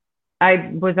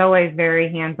I was always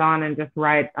very hands-on and just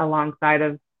right alongside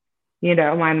of,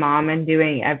 my mom and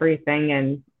doing everything.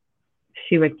 And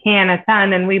she would can a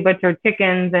ton and we butchered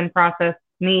chickens and processed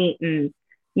meat and,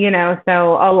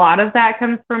 so a lot of that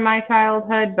comes from my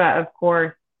childhood. But of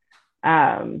course,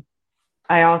 um,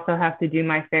 I also have to do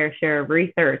my fair share of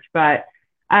research. But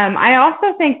I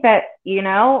also think that,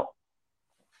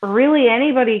 really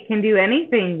anybody can do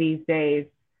anything these days.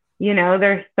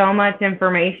 There's so much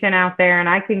information out there, and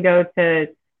I can go to,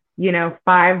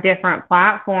 five different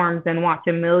platforms and watch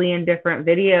a million different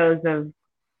videos of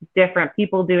different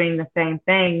people doing the same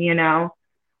thing.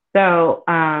 So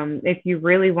if you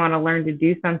really want to learn to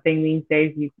do something these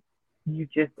days,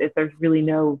 there's really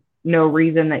no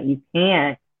reason that you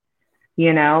can't.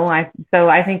 I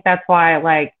think that's why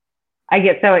like I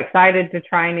get so excited to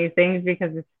try new things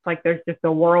because it's like there's just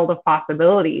a world of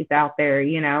possibilities out there,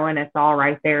 and it's all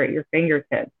right there at your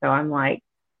fingertips. So I'm like,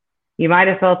 you might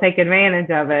as well take advantage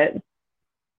of it.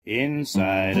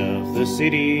 Inside of the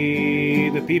city,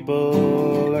 the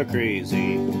people are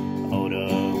crazy, out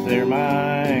of their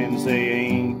minds, they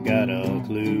ain't got a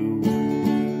clue.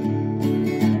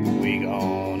 We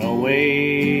gone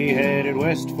away, headed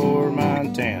west for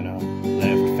Montana,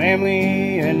 left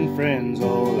family and friends,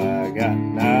 all I got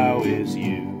now is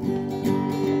you.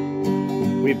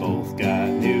 We both got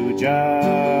new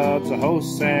jobs, a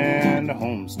house and a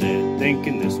homestead,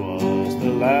 thinking this was the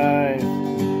life,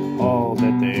 all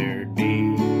that there'd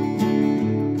be.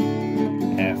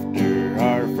 After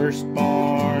our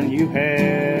firstborn, you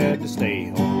had to stay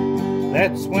home.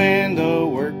 That's when the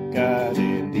work got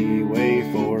in the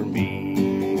way for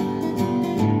me.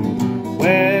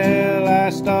 Well, I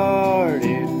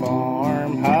started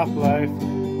farm hop life.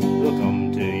 We'll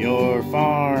come to your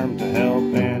farm to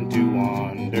help and to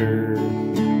wander.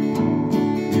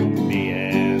 Me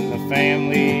and the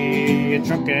family, a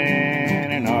truck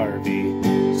and an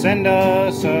RV. Send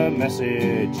us a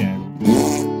message and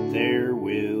there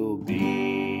will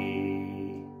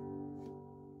be.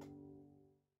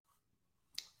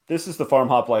 This is the Farm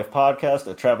Hop Life Podcast,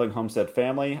 a traveling homestead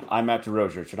family. I'm Matt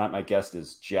DeRozier. Tonight my guest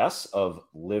is Jess of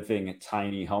Living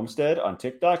Tiny Homestead on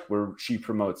TikTok, where she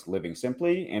promotes living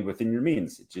simply and within your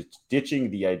means, just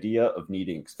ditching the idea of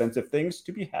needing expensive things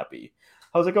to be happy.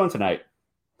 How's it going tonight?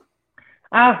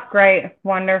 Oh, great.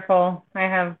 Wonderful. I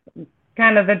have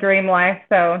kind of the dream life,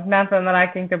 so nothing that I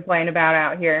can complain about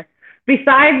out here.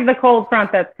 Besides the cold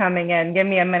front that's coming in, give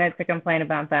me a minute to complain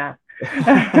about that.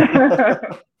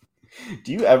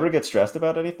 Do you ever get stressed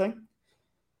about anything?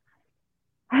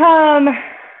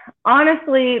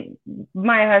 Honestly,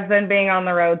 my husband being on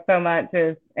the road so much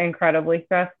is incredibly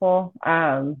stressful.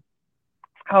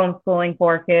 Homeschooling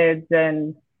 4 kids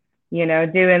and,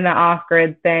 doing the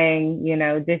off-grid thing,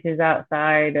 dishes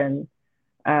outside and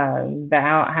the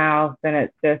outhouse, and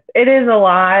it is a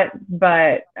lot,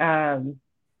 but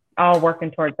all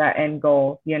working towards that end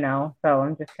goal, so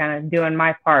I'm just kind of doing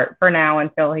my part for now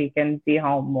until he can be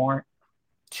home more.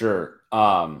 Sure.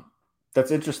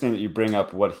 That's interesting that you bring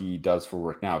up what he does for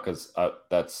work now, because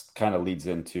that's kind of leads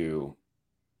into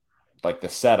like the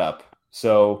setup.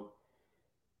 So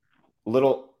a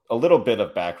little bit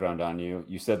of background on you.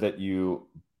 You said that you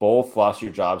both lost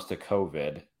your jobs to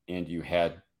COVID and you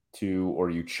had to, or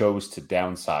you chose to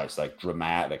downsize like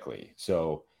dramatically.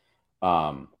 So,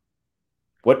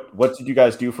 what did you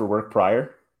guys do for work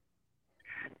prior?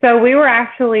 So we were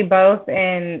actually both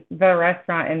in the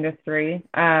restaurant industry.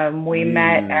 We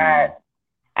met at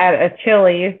a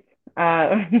Chili's,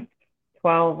 12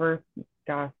 or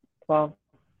gosh, 12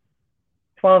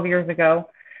 years ago.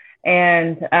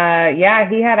 And yeah,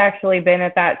 he had actually been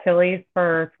at that Chili's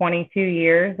for 22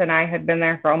 years and I had been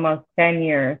there for almost 10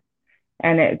 years.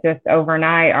 And it just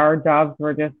overnight, our jobs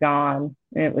were just gone.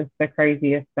 It was the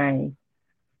craziest thing.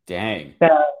 Dang. So,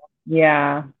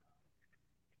 yeah.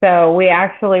 So we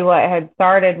actually, what had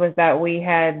started was that we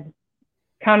had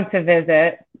come to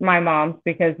visit my mom's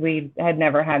because we had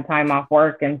never had time off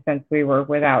work. And since we were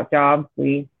without jobs,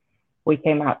 we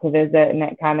came out to visit, and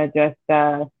it kind of just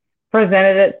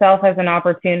presented itself as an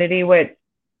opportunity, which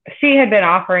she had been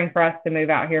offering for us to move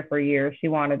out here for years. She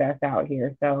wanted us out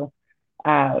here. So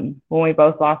when we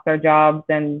both lost our jobs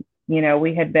and,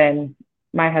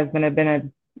 my husband had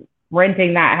been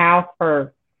renting that house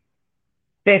for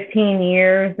 15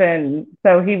 years. And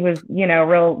so he was,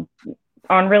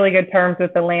 on really good terms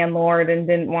with the landlord and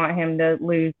didn't want him to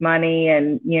lose money.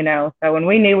 And, so when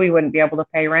we knew we wouldn't be able to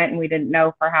pay rent and we didn't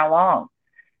know for how long,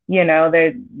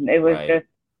 it was just,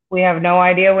 we have no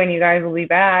idea when you guys will be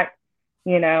back,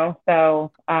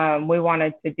 so we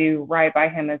wanted to do right by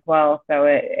him as well. So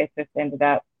it just ended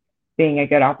up being a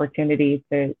good opportunity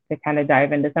to kind of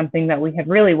dive into something that we had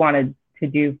really wanted to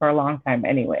do for a long time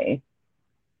anyway.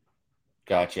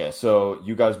 Gotcha. So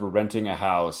you guys were renting a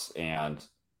house, and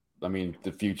I mean,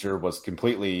 the future was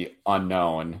completely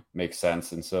unknown. Makes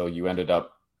sense. And so you ended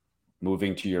up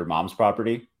moving to your mom's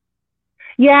property.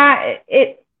 Yeah,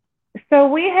 it so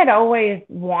we had always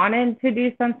wanted to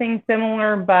do something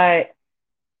similar, but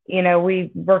we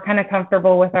were kind of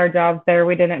comfortable with our jobs there.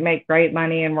 We didn't make great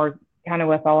money and we're kind of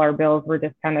with all our bills, we're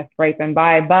just kind of scraping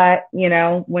by. But,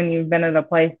 when you've been at a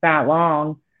place that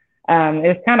long,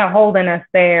 it's kind of holding us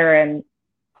there. And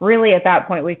really at that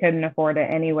point, we couldn't afford it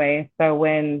anyway. So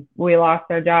when we lost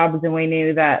our jobs and we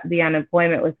knew that the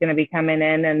unemployment was going to be coming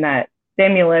in and that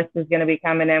stimulus was going to be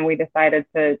coming in, we decided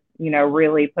to,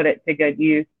 really put it to good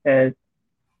use to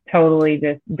totally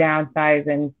just downsize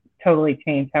and totally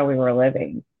change how we were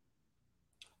living.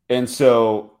 And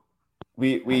so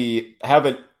we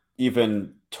haven't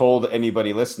even told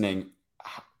anybody listening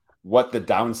what the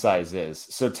downsize is.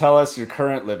 So tell us your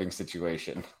current living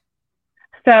situation.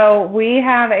 So we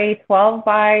have a 12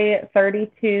 by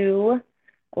 32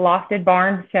 lofted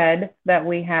barn shed that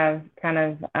we have kind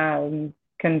of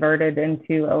converted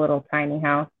into a little tiny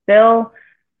house. Still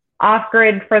off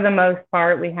grid for the most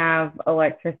part. We have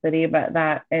electricity, but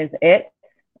that is it.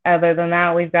 Other than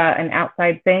that, we've got an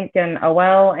outside sink and a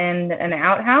well and an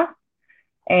outhouse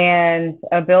and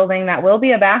a building that will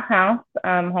be a bathhouse,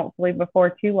 hopefully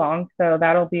before too long. So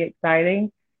that'll be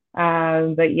exciting.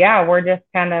 But yeah, we're just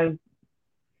kind of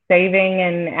saving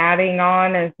and adding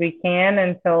on as we can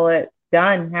until it's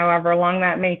done, however long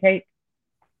that may take.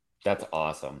 That's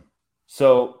awesome.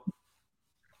 So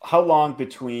how long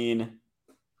between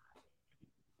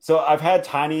so I've had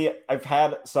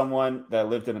someone that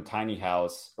lived in a tiny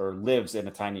house or lives in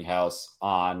a tiny house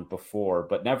on before,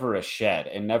 but never a shed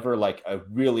and never like a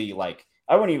really like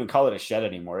I wouldn't even call it a shed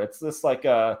anymore. It's just like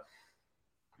a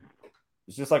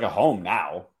home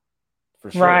now for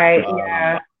sure. Right.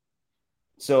 Yeah.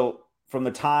 So from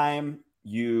the time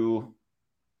you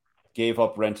gave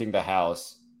up renting the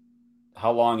house,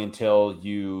 how long until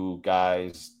you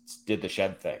guys did the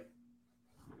shed thing?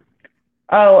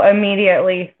 Oh,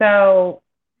 immediately. So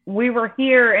we were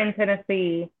here in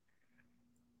Tennessee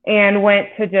and went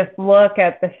to just look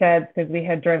at the sheds because we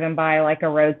had driven by like a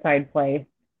roadside place.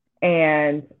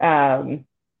 And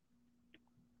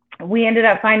we ended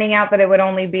up finding out that it would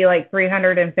only be like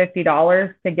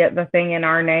 $350 to get the thing in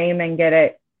our name and get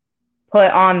it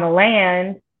put on the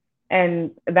land.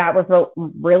 And that was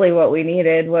really what we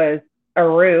needed was a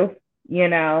roof,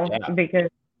 because,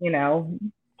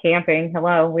 camping,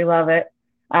 hello, we love it.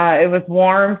 It was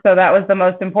warm. So that was the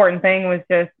most important thing was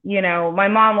just, my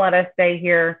mom let us stay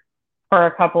here for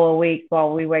a couple of weeks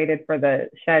while we waited for the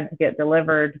shed to get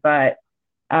delivered. But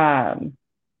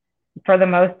for the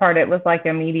most part, it was like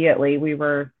immediately we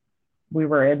were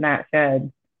in that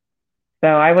shed. So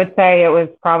I would say it was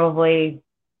probably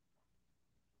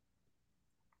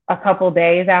a couple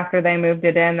days after they moved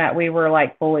it in that we were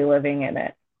like fully living in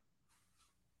it.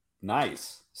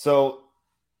 Nice. So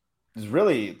it's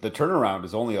really the turnaround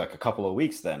is only like a couple of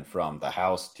weeks then from the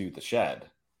house to the shed.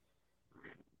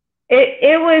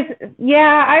 It was,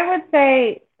 yeah, I would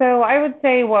say so. I would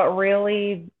say what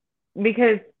really,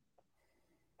 because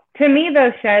to me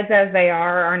those sheds as they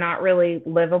are not really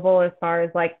livable as far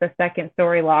as like the second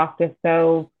story loft is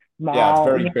so Yeah, it's small.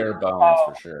 very bare bones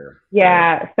for sure.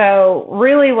 Yeah. So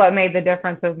really what made the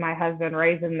difference was my husband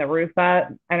raising the roof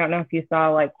up. I don't know if you saw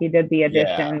like he did the Yeah,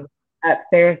 addition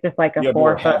upstairs, just like you a have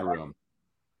more 4 foot. headroom.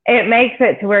 It makes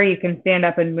it to where you can stand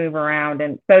up and move around.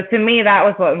 And so to me, that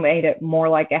was what made it more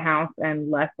like a house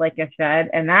and less like a shed.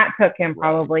 And that took him Right.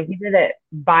 probably, he did it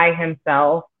by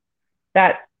himself.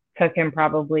 That took him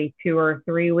probably 2 or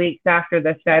 3 weeks after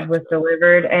the shed was Gotcha.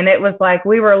 delivered. And it was like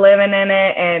we were living in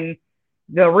it and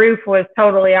the roof was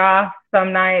totally off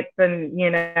some nights. And,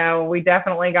 we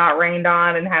definitely got rained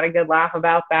on and had a good laugh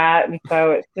about that. And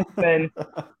so it's just been,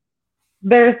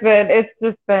 the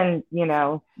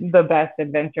best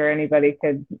adventure anybody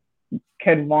could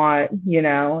want,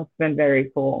 it's been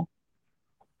very cool.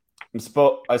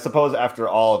 I suppose after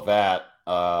all of that,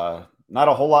 not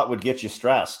a whole lot would get you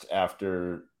stressed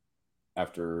after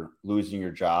losing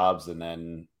your jobs and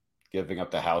then giving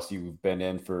up the house you've been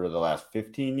in for the last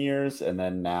 15 years and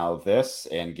then now this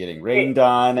and getting It, rained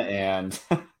on and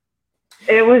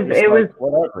it was, you're just it like, was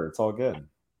whatever, it's all good.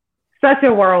 such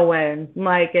a whirlwind.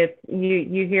 Like it's,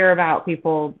 you hear about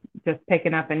people just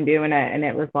picking up and doing it. And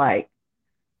it was like,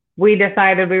 we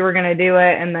decided we were going to do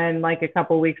it. And then like a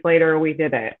couple weeks later, we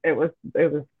did it. It was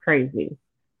crazy.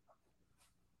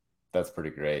 That's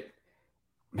pretty great.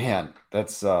 Man,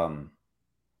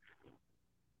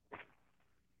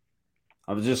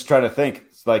 I was just trying to think.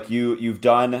 It's like you've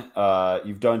done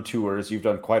tours. You've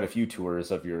done quite a few tours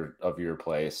of your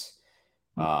place.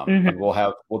 And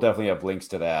Mhm. we'll definitely have links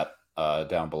to that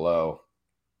down below.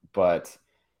 But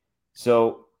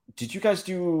so, did you guys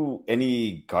do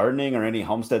any gardening or any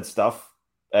homestead stuff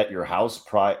at your house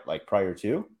prior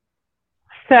to?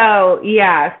 So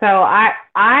yeah, so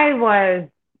I was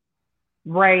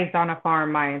raised on a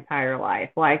farm my entire life.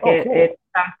 Like Oh, it's cool.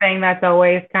 something that's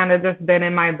always kind of just been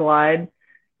in my blood.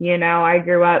 I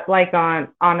grew up like on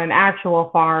an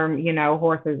actual farm,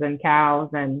 horses and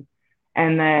cows, and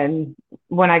then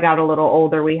when I got a little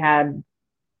older we had,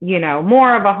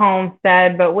 more of a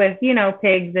homestead, but with,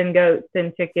 pigs and goats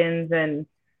and chickens. And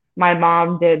my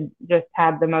mom did just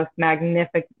have the most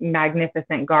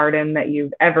magnificent garden that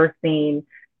you've ever seen.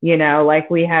 Like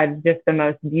we had just the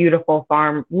most beautiful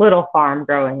little farm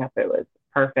growing up. It was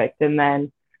perfect. And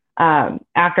then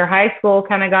after high school,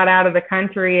 kind of got out of the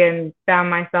country and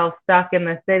found myself stuck in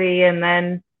the city. And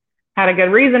then had a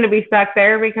good reason to be stuck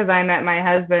there because I met my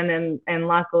husband, and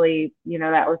luckily,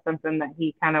 that was something that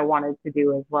he kind of wanted to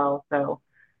do as well. So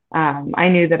I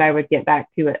knew that I would get back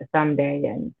to it someday.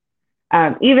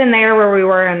 And even there where we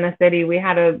were in the city, we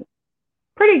had a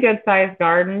pretty good sized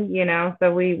garden,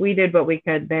 so we did what we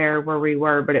could there where we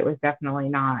were, but it was definitely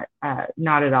not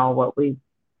at all what we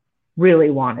really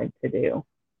wanted to do.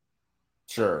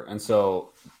 Sure. And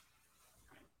so,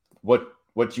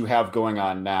 what you have going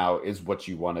on now is what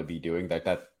you want to be doing.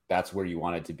 That's where you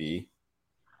want it to be.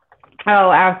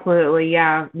 Oh, absolutely.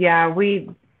 Yeah. Yeah. We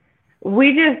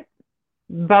just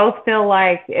both feel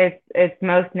like it's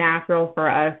most natural for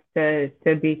us to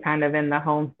be kind of in the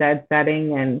homestead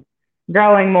setting and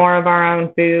growing more of our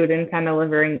own food and kind of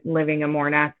living a more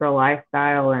natural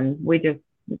lifestyle. And we just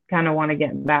kind of want to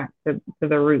get back to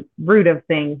the root of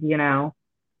things.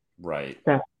 Right.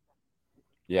 So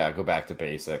Yeah. Go back to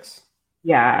basics.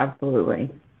 yeah, absolutely.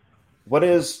 What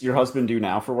does your husband do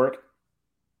now for work?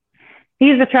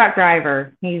 He's a truck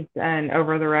driver. He's an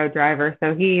over the road driver.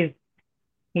 So he's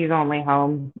only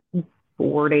home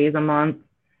 4 days a month.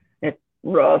 It's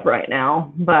rough right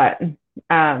now, but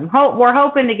we're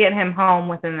hoping to get him home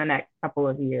within the next couple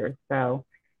of years. So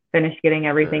finish getting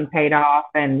everything Sure. paid off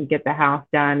and get the house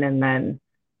done, and then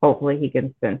hopefully he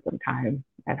can spend some time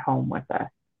at home with us.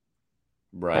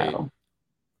 Right. So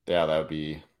Yeah, that would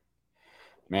be,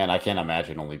 man, I can't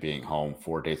imagine only being home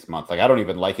 4 days a month. Like, I don't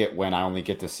even like it when I only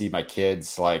get to see my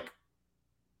kids like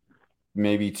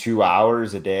maybe 2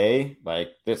 hours a day. Like,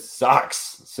 this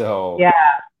sucks. So,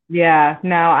 yeah, yeah,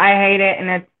 no, I hate it, and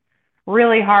it's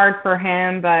really hard for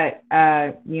him, but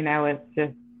it's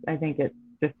just I think it's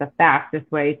just the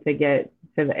fastest way to get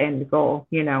to the end goal.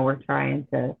 We're trying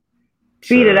to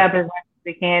speed it up sure. as much as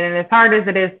we can. And as hard as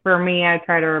it is for me, I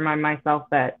try to remind myself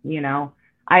that,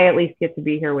 I at least get to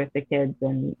be here with the kids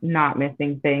and not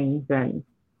missing things. And,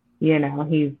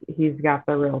 he's got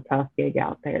the real tough gig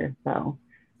out there. So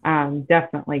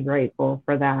definitely grateful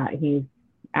for that. He's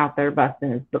out there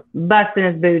busting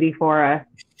his booty for us.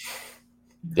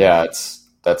 Yeah,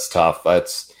 that's tough.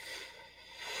 That's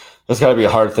got to be a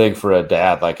hard thing for a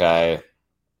dad. Like, I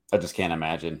just can't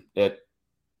imagine it.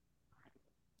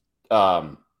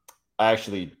 Um, I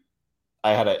actually,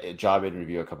 I had a job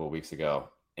interview a couple of weeks ago,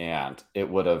 and it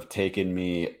would have taken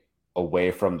me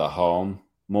away from the home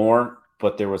more,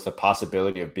 but there was the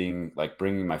possibility of being like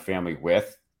bringing my family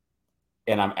with,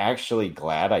 and I'm actually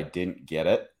glad I didn't get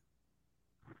it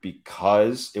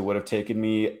because it would have taken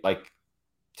me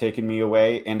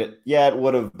away, and yeah, it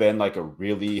would have been like a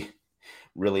really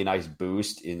nice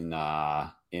boost in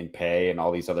pay and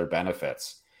all these other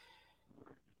benefits.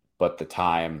 But the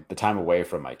time away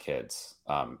from my kids,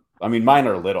 I mean, mine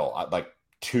are little, like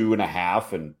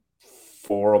 2.5 and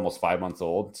 4, almost 5 months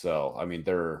old. So I mean,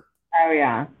 Oh,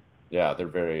 yeah. yeah, they're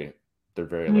very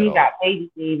You got little.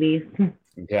 babies.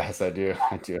 Yes, I do.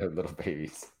 I do have little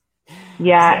babies.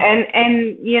 Yeah, So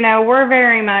and we're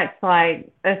very much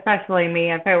like, especially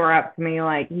me, if it were up to me,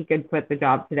 like he could quit the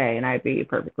job today and I'd be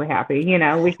perfectly happy.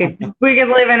 We could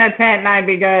live in a tent and I'd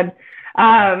be good.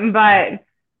 But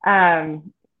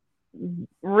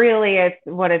really it's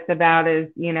what it's about is,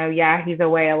 yeah, he's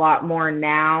away a lot more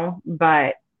now,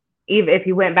 but even if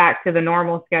he went back to the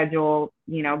normal schedule,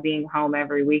 being home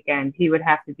every weekend, he would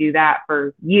have to do that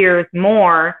for years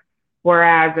more.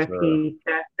 Whereas if sure, he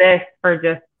does this for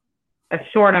just a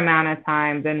short amount of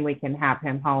time, then we can have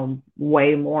him home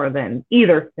way more than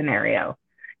either scenario.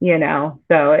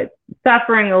 So it's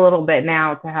suffering a little bit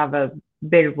now to have a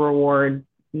big reward,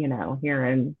 here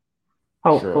in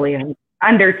hopefully sure, in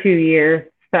under 2 years.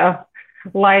 So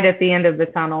light at the end of the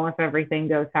tunnel if everything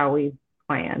goes how we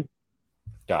planned.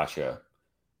 gotcha.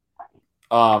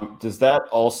 Does that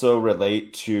also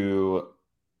relate to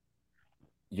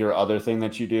your other thing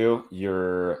that you do?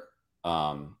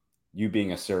 Um, you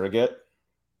being a surrogate?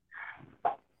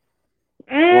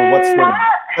 Or what's Not,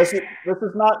 the this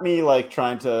is not me like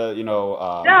trying to,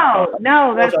 no,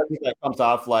 no, that's apologize if that comes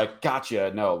off like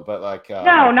gotcha, no, but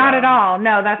no, not at all.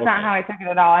 No, that's not okay, how I took it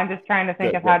at all. I'm just trying to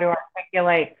think good, of how good. to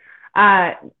articulate.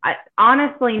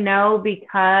 Honestly, no,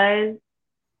 because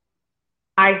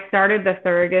I started the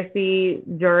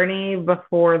surrogacy journey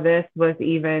before this was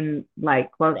even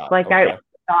like close. Got it. Like Okay.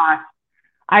 gosh,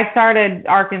 I started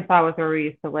Arkansas was where we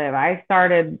used to live. I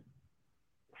started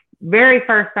very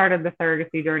first started the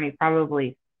surrogacy journey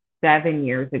probably 7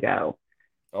 years ago.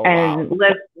 Oh wow. And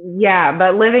yeah,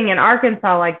 but living in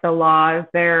Arkansas, like the laws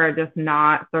there are just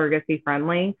not surrogacy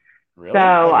friendly. So Really?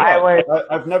 I Yeah. was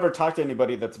I've never talked to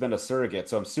anybody that's been a surrogate,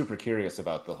 so I'm super curious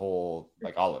about the whole,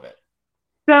 like all of it.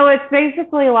 So it's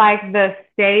basically like the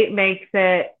state makes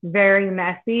it very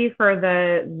messy for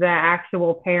the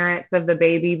actual parents of the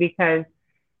baby because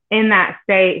in that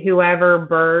state,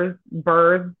 whoever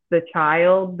births the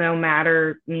child, no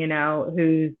matter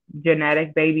whose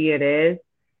genetic baby it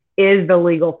is the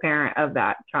legal parent of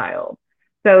that child.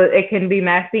 So it can be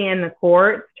messy in the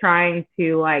courts trying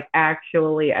to like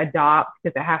actually adopt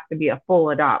because it has to be a full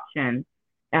adoption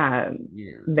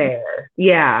Weird. there.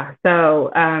 Yeah. So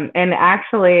and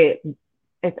actually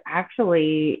it's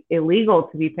actually illegal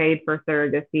to be paid for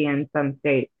surrogacy in some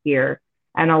states here.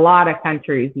 And a lot of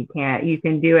countries you can't. You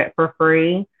can do it for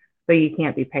free, but you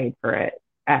can't be paid for it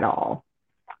at all.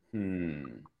 Hmm.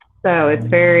 So it's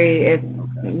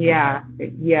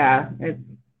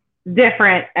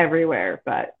different everywhere,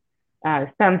 but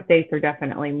some states are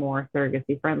definitely more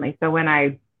surrogacy friendly. So when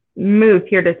I moved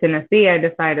here to Tennessee, I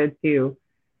decided to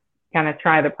kind of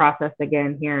try the process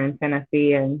again here in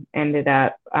Tennessee and ended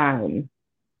up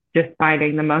just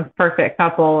finding the most perfect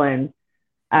couple. And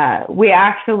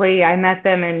I met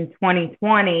them in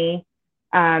 2020,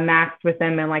 matched with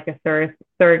them in like a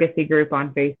surrogacy group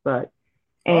on Facebook.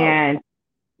 Oh, And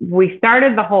we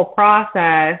started the whole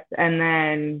process and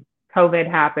then COVID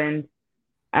happened,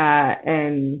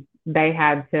 and they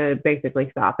had to basically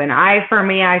stop. And for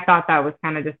me, I thought that was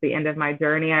kind of just the end of my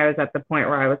journey. I was at the point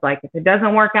where I was like, if it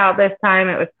doesn't work out this time,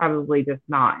 it was probably just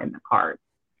not in the cards.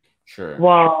 sure.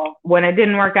 Well, when it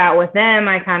didn't work out with them,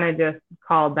 I kind of just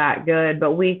called that good,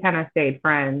 but we kind of stayed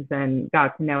friends and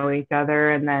got to know each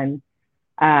other. And then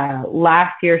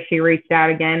last year, she reached out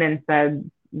again and said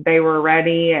they were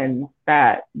ready and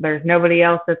that there's nobody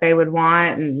else that they would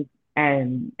want.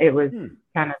 And it was Hmm.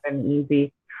 kind of an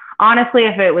easy. Honestly,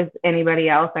 if it was anybody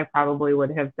else, I probably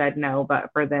would have said no.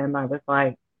 But for them, I was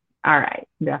like, all right,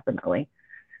 definitely.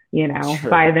 Sure.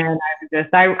 By then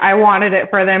I wanted it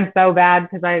for them so bad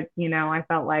because I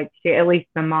felt like at least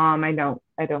the mom, I don't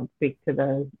speak to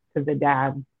the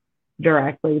dad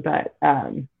directly, but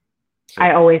I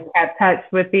Sure. always kept touch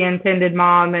with the intended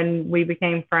mom and we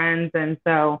became friends. And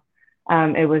so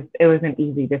it was an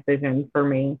easy decision for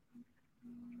me.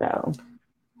 So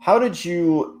How did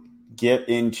you get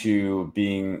into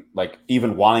being like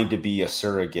even wanting to be a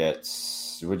surrogate?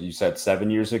 What you said 7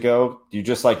 years ago? Do you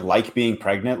just like being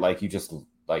pregnant? Like you just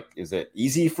like is it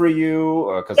easy for you?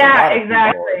 Or because a yeah, lot of people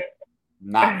exactly.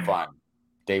 not fun.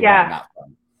 Day one, Yeah. not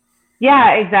fun.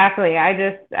 Yeah, exactly. I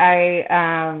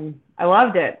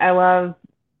loved it. I loved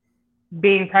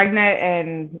being pregnant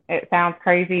and it sounds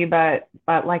crazy, but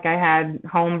like I had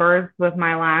home births with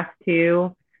my last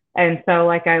two. And so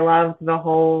like I loved the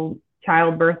whole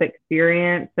childbirth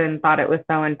experience and thought it was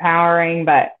so empowering.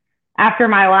 But after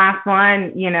my last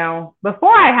one,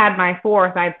 before I had my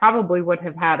fourth, I probably would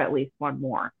have had at least one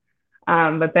more.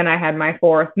 But then I had my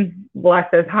fourth, bless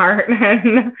his heart,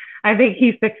 and I think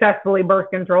he successfully birth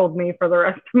controlled me for the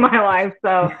rest of my life.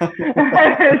 So,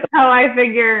 so I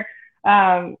figure,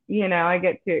 I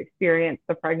get to experience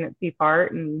the pregnancy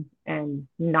part and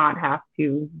not have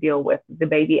to deal with the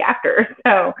baby after.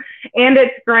 So, and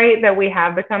it's great that we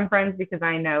have become friends because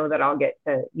I know that I'll get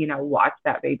to, watch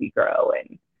that baby grow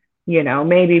and,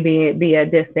 maybe be a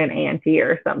distant auntie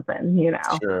or something.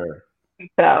 Sure.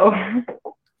 So.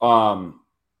 Um,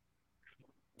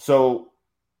 so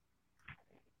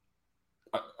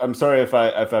I'm sorry if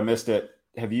I missed it.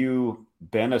 Have you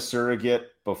been a surrogate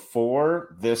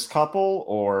before this couple,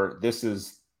 or this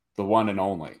is the one and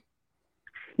only?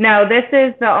 No, this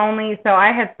is the only. So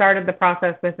I had started the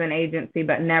process with an agency,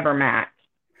 but never matched.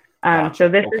 So Gotcha.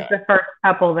 this is Okay. the first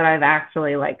couple that I've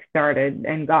actually like started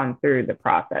and gone through the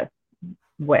process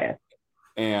with.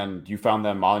 And you found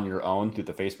them on your own through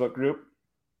the Facebook group?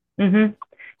 Hmm. So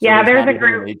Yeah, there's there's not a even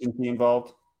an group. agency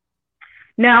involved?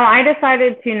 No, I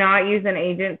decided to not use an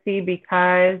agency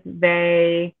because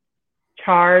they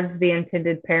charge the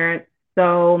intended parents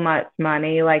so much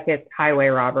money, like it's highway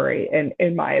robbery,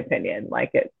 in my opinion.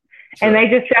 Like it's, and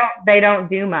Sure. they don't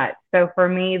do much. So for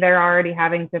me, they're already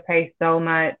having to pay so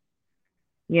much,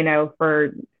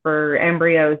 for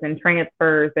embryos and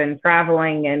transfers and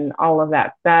traveling and all of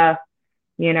that stuff,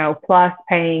 plus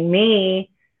paying me.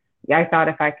 I thought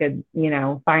if I could,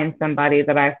 find somebody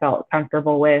that I felt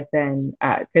comfortable with and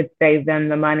could save them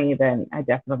the money, then I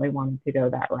definitely wanted to go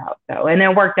that route. So, and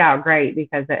it worked out great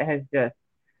because it has just,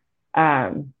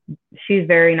 um, she's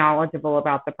very knowledgeable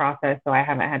about the process. So I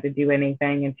haven't had to do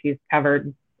anything, and she's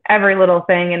covered every little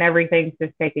thing, and everything's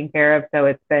just taken care of. So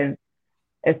it's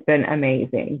been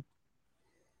amazing.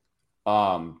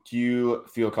 Do you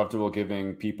feel comfortable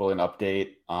giving people an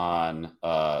update on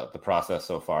the process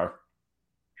so far?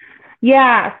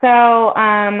 Yeah,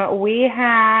 so we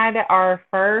had our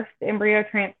first embryo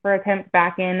transfer attempt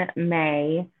back in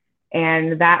May,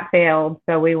 and that failed.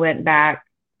 So we went back.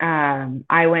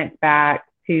 I went back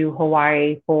to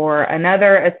Hawaii for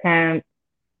another attempt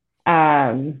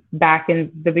back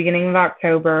in the beginning of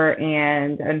October,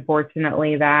 and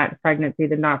unfortunately, that pregnancy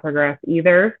did not progress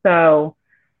either. So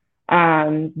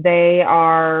they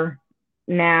are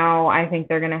now, I think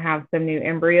they're going to have some new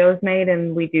embryos made,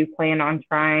 and we do plan on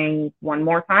trying one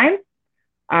more time.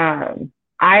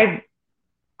 I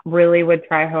really would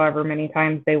try however many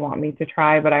times they want me to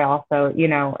try, but I also,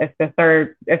 if the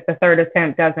third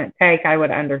attempt doesn't take, I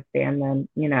would understand them,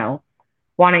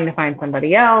 wanting to find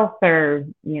somebody else, or,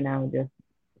 just,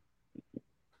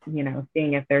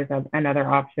 seeing if there's another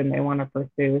option they want to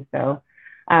pursue. So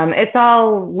it's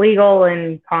all legal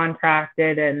and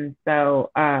contracted. And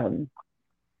so,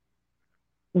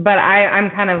 but I'm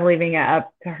kind of leaving it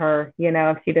up to her.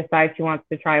 If she decides she wants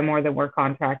to try more than we're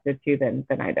contracted to, then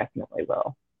I definitely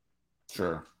will.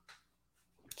 Sure.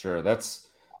 Sure. That's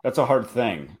a hard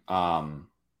thing.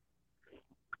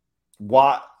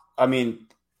 What I mean,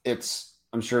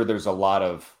 I'm sure there's a lot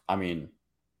of,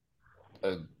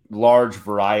 a large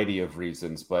variety of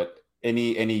reasons, but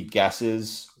any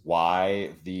guesses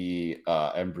why the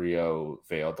embryo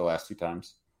failed the last two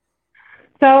times?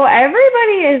 So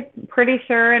everybody is pretty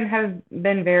sure and has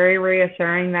been very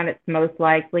reassuring that it's most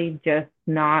likely just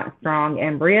not strong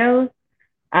embryos.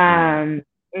 Hmm.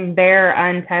 They're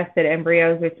untested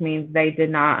embryos, which means they did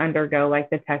not undergo like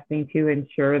the testing to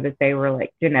ensure that they were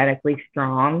like genetically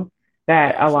strong,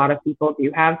 that a Gotcha. lot of people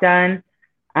do have done.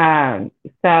 Um,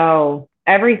 so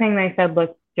everything they said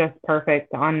looked just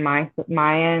perfect on my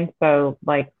end. So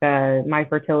like my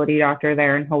fertility doctor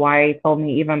there in Hawaii told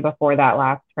me even before that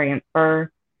last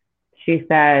transfer, she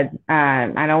said,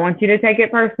 I don't want you to take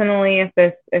it personally if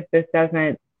this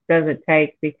doesn't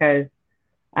take, because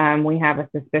we have a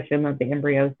suspicion that the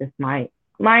embryos just might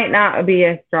not be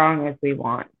as strong as we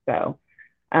want. So,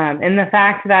 and the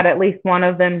fact that at least one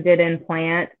of them did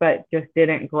implant, but just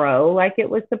didn't grow like it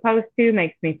was supposed to,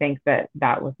 makes me think that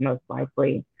that was most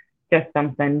likely just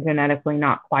something genetically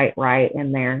not quite right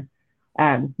in there.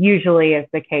 Usually is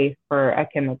the case for a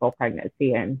chemical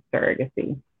pregnancy and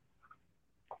surrogacy.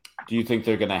 Do you think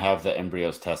they're going to have the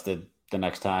embryos tested the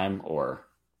next time, or?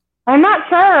 I'm not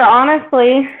sure,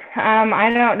 honestly. I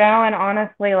don't know. And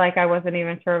honestly, like I wasn't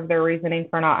even sure of their reasoning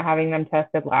for not having them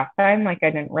tested last time. Like I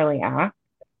didn't really ask.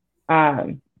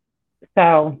 Um,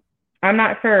 so I'm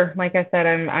not sure. Like I said,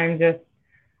 I'm just,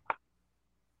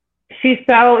 she's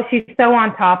so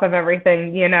on top of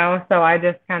everything, so I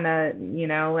just kind of,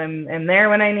 am there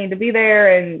when I need to be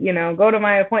there, and go to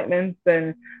my appointments,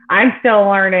 and I'm still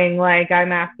learning. Like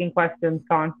I'm asking questions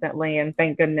constantly, and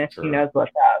thank goodness she Sure. knows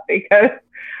what's up, because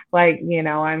like,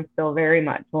 I'm still very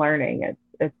much learning.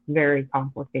 It's very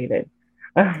complicated.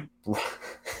 I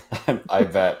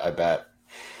bet. I bet.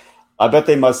 I bet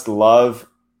they must love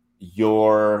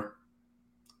your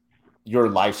your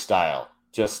lifestyle.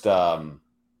 Just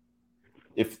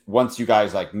if once you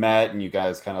guys like met and you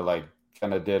guys kind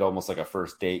of did almost like a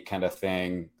first date kind of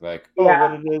thing, like, oh, what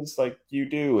Yeah, it is like you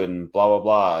do and blah blah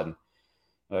blah. And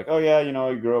like, oh yeah,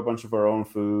 we grow a bunch of our own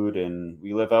food and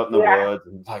we live out in the yeah, woods.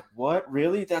 And like, what?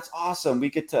 Really? That's awesome. We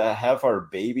get to have our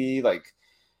baby like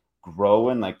grow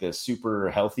in like this super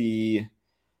healthy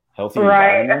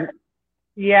right. environment.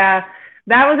 Yeah,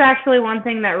 that was actually one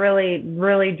thing that really,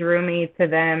 really drew me to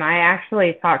them. I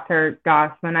actually talked to her,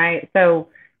 gosh, so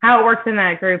how it works in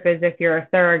that group is if you're a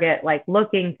surrogate, like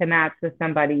looking to match with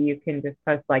somebody, you can just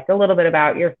post like a little bit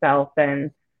about yourself.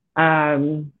 And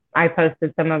I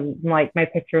posted some of like my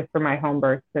pictures for my home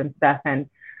births and stuff. And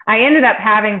I ended up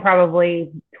having probably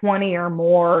 20 or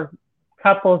more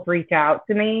couples reach out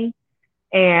to me.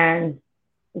 And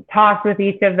talked with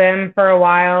each of them for a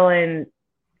while, and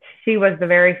she was the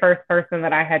very first person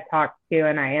that I had talked to,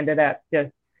 and I ended up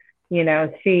just,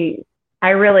 I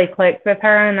really clicked with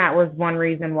her, and that was one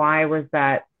reason why, was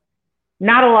that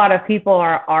not a lot of people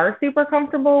are super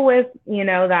comfortable with,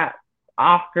 that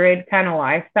off-grid kind of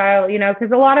lifestyle,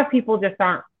 because a lot of people just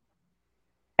aren't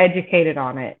educated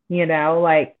on it,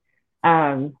 like,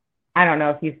 I don't know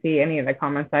if you see any of the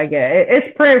comments I get.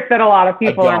 It's proof that a lot of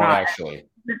people are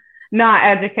not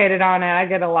educated on it. I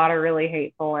get a lot of really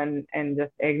hateful and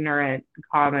just ignorant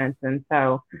comments. And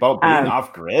so about being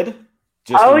off grid,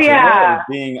 or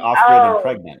being off grid and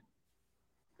pregnant.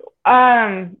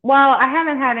 Well, I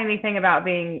haven't had anything about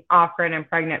being off grid and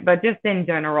pregnant, but just in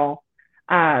general,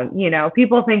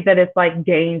 people think that it's like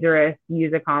dangerous to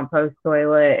use a compost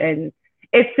toilet, and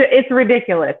it's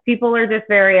ridiculous. People are just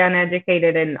very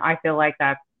uneducated, and I feel like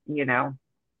that's,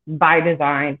 by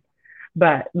design.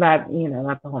 But that's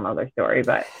a whole nother story.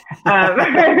 But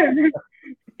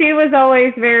she was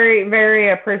always very, very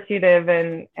appreciative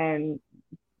and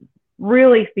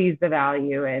really sees the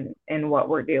value in what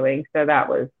we're doing. So that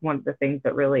was one of the things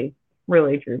that really,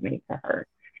 really drew me to her.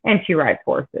 And she rides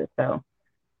horses, so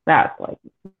that's like,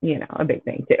 a big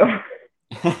thing too.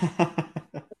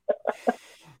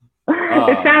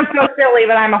 It sounds so silly,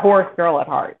 but I'm a horse girl at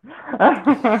heart.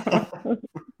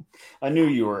 I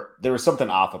knew there was something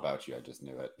off about you. I just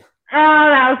knew it.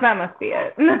 Oh, that must be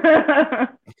it.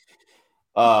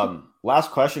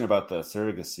 Last question about the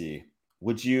surrogacy.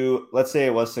 Would you, let's say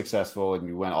it was successful and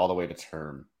you went all the way to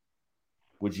term,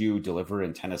 would you deliver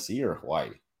in Tennessee or Hawaii?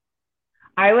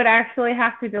 I would actually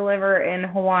have to deliver in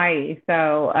Hawaii.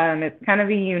 So it's kind of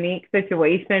a unique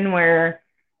situation where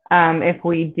if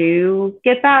we do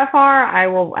get that far, I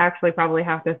will actually probably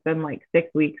have to spend like 6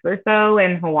 weeks or so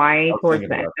in Hawaii towards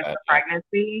the end of the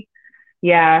pregnancy.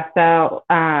 Yeah, so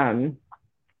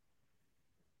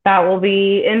that will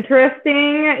be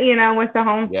interesting, with the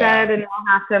homestead, and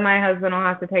my husband will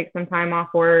have to take some time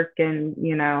off work, and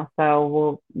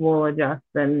so we'll adjust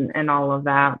and all of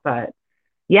that. But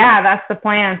yeah, that's the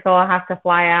plan. So I'll have to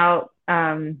fly out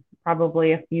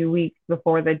probably a few weeks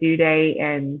before the due date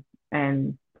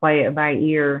and play it by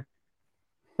ear.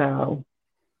 So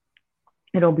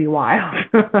it'll be wild.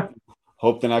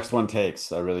 Hope the next one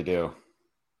takes. I really do.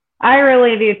 I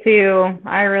really do too.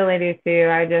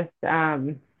 I just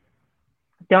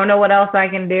don't know what else I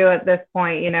can do at this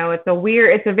point.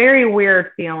 It's a very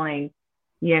weird feeling,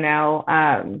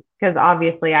 because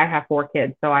obviously I have 4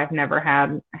 kids, so I've never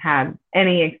had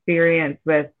any experience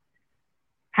with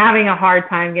having a hard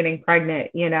time getting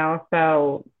pregnant,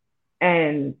 so,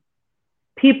 and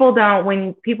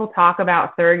when people talk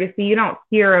about surrogacy, you don't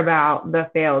hear about the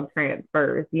failed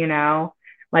transfers,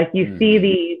 like you see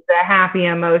the happy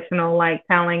emotional, like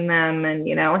telling them and,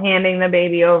 handing the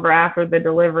baby over after the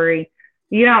delivery.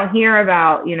 You don't hear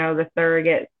about, the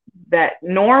surrogates that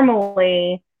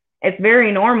normally it's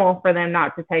very normal for them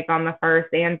not to take on the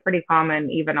first, and pretty common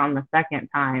even on the second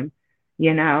time,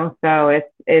 so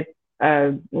it's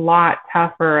a lot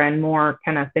tougher and more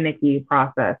kind of finicky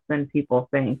process than people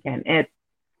think. And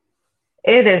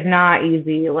it is not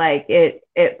easy. Like it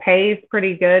pays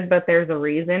pretty good, but there's a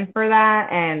reason for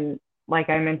that. And like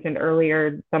I mentioned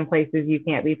earlier, some places you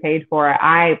can't be paid for it.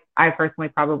 I personally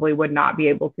probably would not be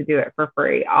able to do it for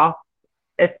free,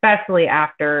 especially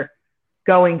after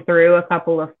going through a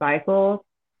couple of cycles.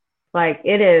 Like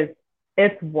it's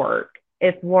work.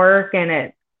 It's work, and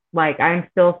it's like I'm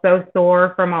still so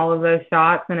sore from all of those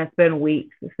shots, and it's been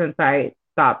weeks since I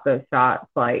stopped those shots.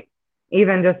 Like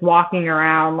even just walking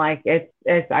around, like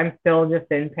I'm still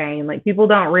just in pain. Like people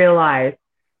don't realize,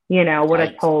 what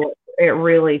a toll it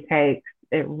really takes.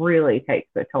 It really takes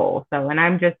a toll. So, and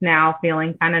I'm just now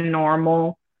feeling kind of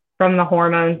normal from the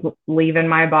hormones leaving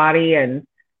my body, and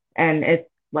it's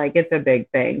like, it's a big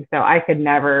thing. So I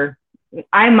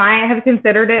might have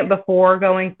considered it before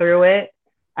going through it.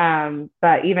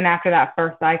 But even after that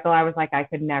first cycle, I was like, I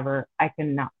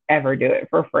cannot ever do it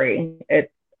for free.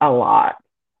 It's a lot.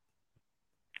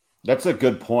 That's a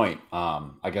good point.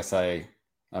 I guess I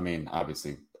mean,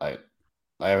 obviously I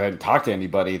haven't talked to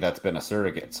anybody that's been a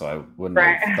surrogate, so I wouldn't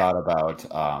have thought about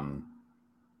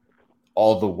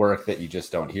all the work that you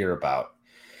just don't hear about.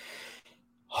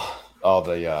 All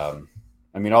the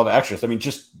extras. I mean,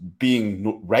 just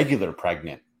being regular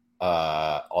pregnant,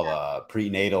 all the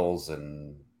prenatals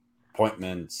and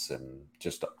appointments and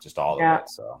just all of it.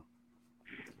 So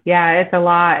yeah, it's a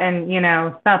lot. And,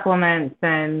 supplements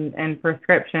and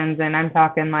prescriptions. And I'm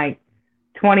talking like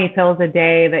 20 pills a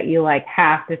day that you like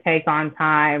have to take on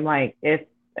time. Like 2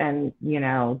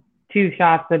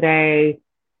 shots a day.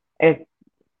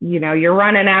 you're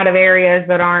running out of areas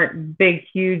that aren't big,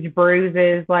 huge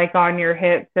bruises like on your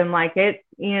hips. And like it's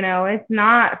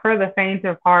not for the faint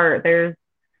of heart. There's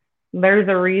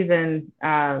a reason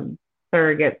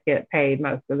surrogates get paid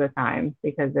most of the time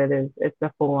because it's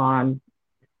a full on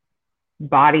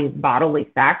bodily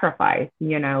sacrifice.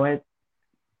 It's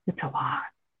a lot.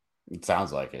 It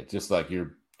sounds like it. Just like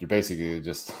you're basically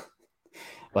just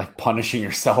like punishing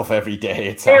yourself every day.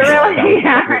 It sounds like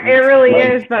yeah, it really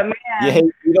like, is. But you man,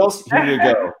 hate needles? Here you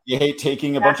go. You hate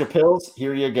taking a bunch of pills?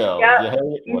 Here you go. yep, You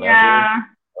hate whatever.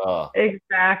 yeah,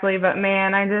 exactly. But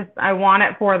man, I want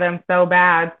it for them so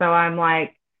bad. So I'm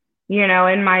like,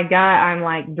 in my gut, I'm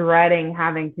like dreading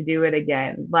having to do it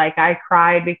again. Like I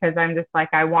cried because I'm just like,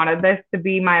 I wanted this to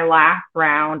be my last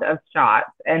round of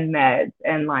shots and meds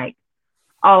and like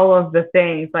all of the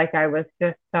things. Like I was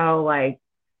just so like,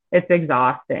 it's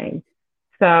exhausting.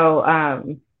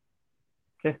 So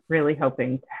just really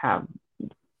hoping to have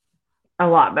a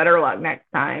lot better luck next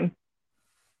time.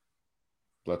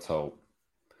 Let's hope.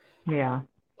 Yeah.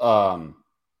 So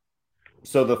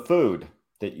the food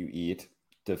that you eat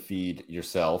to feed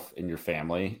yourself and your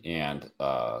family and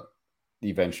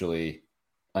eventually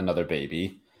another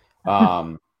baby.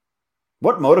 What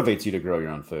motivates you to grow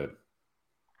your own food?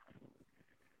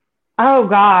 Oh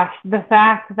gosh, the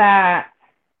fact that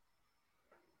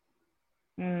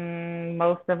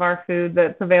most of our food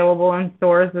that's available in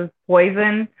stores is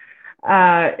poison.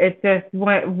 It's just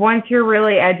once you're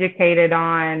really educated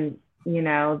on,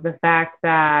 the fact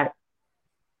that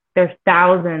there's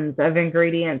thousands of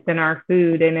ingredients in our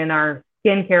food and in our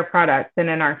skincare products and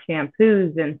in our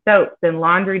shampoos and soaps and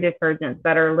laundry detergents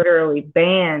that are literally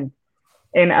banned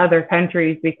in other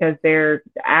countries because they're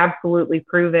absolutely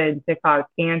proven to cause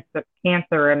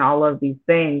cancer and all of these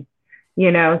things,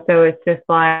 so it's just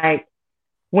like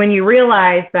when you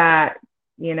realize that,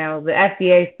 the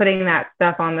FDA is putting that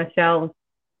stuff on the shelves,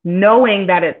 knowing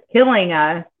that it's killing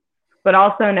us, but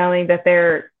also knowing that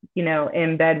they're,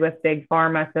 in bed with big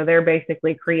pharma. So they're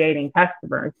basically creating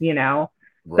customers, Right.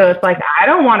 So it's like, I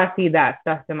don't want to feed that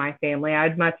stuff to my family.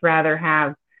 I'd much rather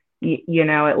have,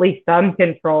 at least some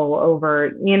control over,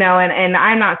 and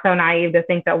I'm not so naive to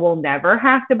think that we'll never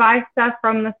have to buy stuff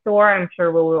from the store. I'm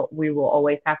sure we will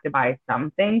always have to buy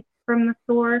some things from the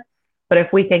store. But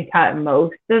if we can cut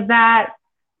most of that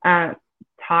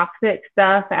toxic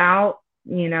stuff out,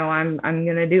 I'm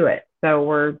going to do it. So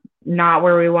we're not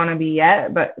where we want to be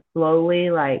yet, but slowly,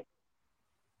 like,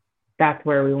 that's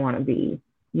where we want to be,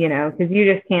 because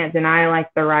you just can't deny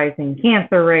like the rising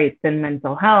cancer rates and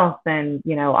mental health and,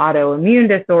 autoimmune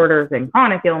disorders and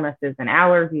chronic illnesses and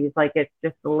allergies. Like it's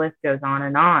just, the list goes on,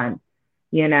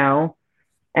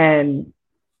 and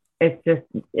it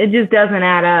just doesn't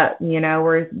add up.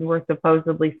 We're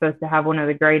supposedly supposed to have one of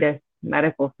the greatest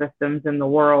medical systems in the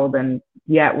world, and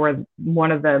yet we're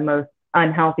one of the most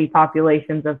unhealthy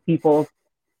populations of people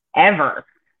ever,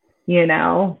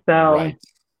 so right.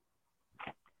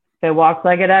 It walks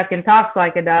like a duck and talks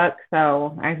like a duck.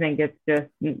 So I think it's just,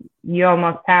 you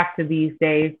almost have to these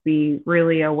days be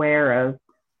really aware of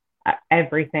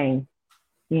everything,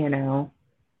 So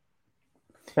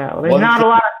there's not a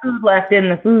lot of food left in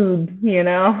the food,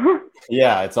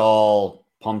 Yeah, it's all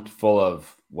pumped full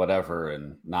of whatever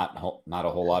and not a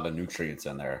whole lot of nutrients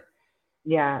in there.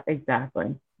 Yeah,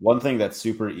 exactly. One thing that's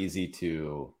super easy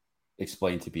to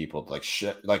explain to people, like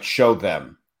show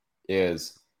them,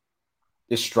 is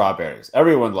strawberries.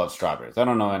 Everyone loves strawberries. I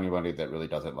don't know anybody that really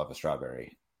doesn't love a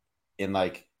strawberry. And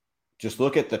like, just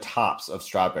look at the tops of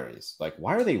strawberries. Like,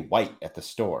 why are they white at the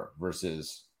store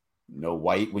versus no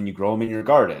white when you grow them in your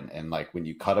garden and like when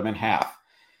you cut them in half?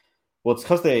 Well, it's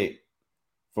because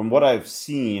from what I've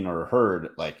seen or heard,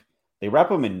 like they wrap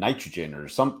them in nitrogen or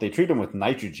something. They treat them with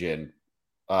nitrogen.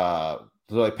 So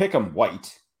they pick them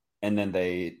white and then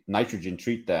they nitrogen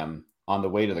treat them on the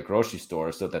way to the grocery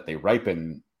store so that they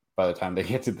ripen by the time they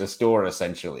get to the store,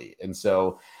 essentially. And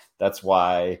so that's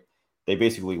why they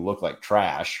basically look like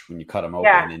trash when you cut them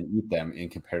open and eat them in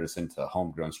comparison to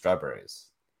homegrown strawberries.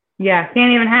 Yeah,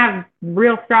 can't even have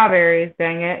real strawberries,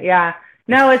 dang it. Yeah.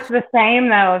 No, it's the same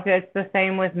though. If it's the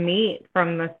same with meat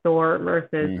from the store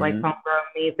versus like homegrown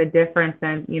meat, the difference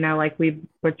in, like we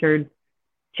butchered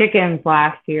chickens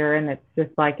last year and it's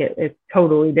just like it's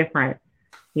totally different,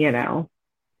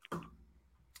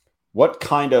 What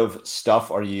kind of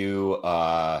stuff are you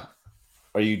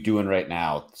doing right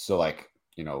now? So like,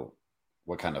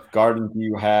 what kind of garden do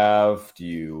you have? Do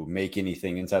you make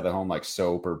anything inside the home like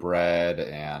soap or bread?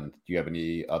 And do you have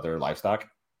any other livestock?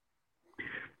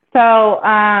 So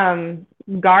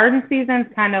garden season's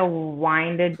kind of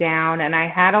winded down and I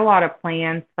had a lot of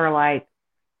plans for like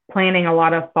planting a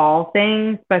lot of fall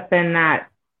things, but then that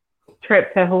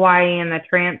trip to Hawaii and the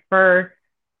transfer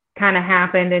kind of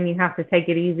happened, and you have to take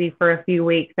it easy for a few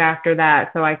weeks after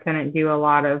that. So I couldn't do a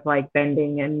lot of like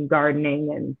bending and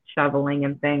gardening and shoveling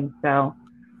and things. So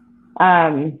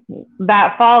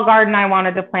that fall garden I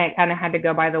wanted to plant kind of had to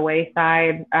go by the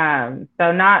wayside.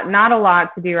 So not a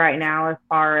lot to do right now as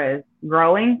far as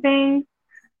growing things.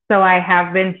 So I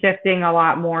have been shifting a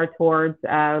lot more towards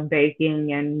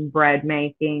baking and bread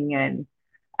making, and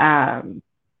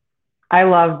I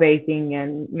love baking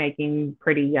and making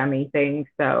pretty yummy things.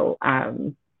 So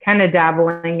kind of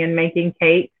dabbling in making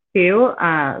cakes too,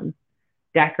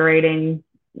 decorating,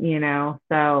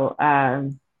 So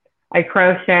I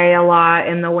crochet a lot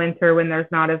in the winter when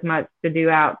there's not as much to do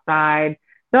outside.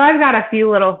 So I've got a few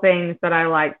little things that I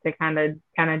like to kind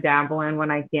of dabble in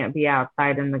when I can't be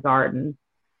outside in the garden.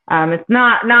 It's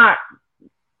not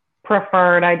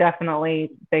preferred. I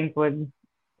definitely think would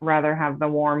rather have the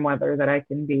warm weather that I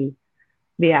can be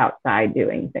outside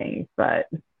doing things, but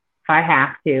if I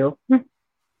have to.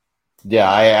 Yeah,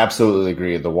 I absolutely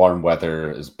agree. The warm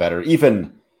weather is better.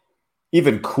 Even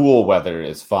cool weather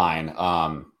is fine.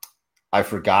 I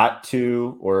forgot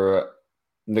to, or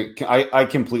I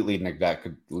completely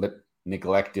neglected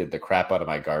the crap out of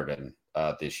my garden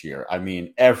this year. I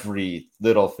mean, every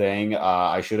little thing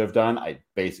I should have done, I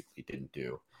basically didn't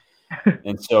do.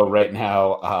 And so right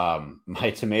now, my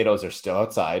tomatoes are still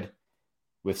outside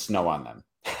with snow on them.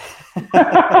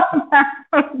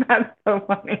 That's so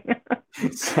funny.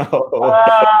 So,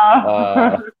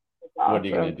 what are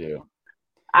you going to do?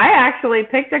 I actually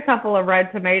picked a couple of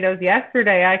red tomatoes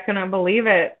yesterday. I couldn't believe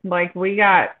it. Like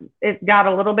it got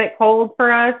a little bit cold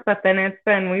for us, but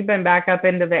then we've been back up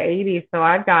into the 80s. So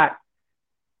I've got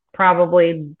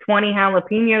probably 20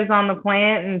 jalapenos on the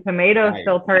plant and tomatoes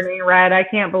still turning red. I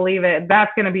can't believe it.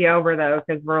 That's going to be over though,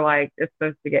 because we're like, it's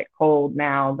supposed to get cold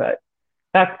now, but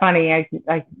that's funny.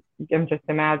 I'm just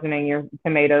imagining your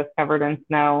tomatoes covered in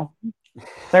snow.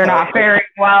 They're not faring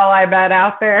well, I bet,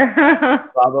 out there.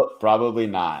 Probably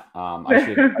not.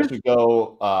 I should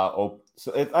go.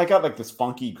 I got like this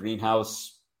funky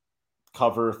greenhouse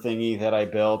cover thingy that I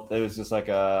built. It was just like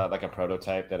a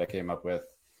prototype that I came up with.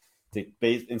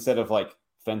 Instead of like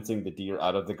fencing the deer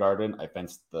out of the garden, I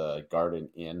fenced the garden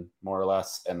in more or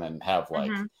less, and then have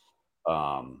like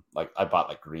like I bought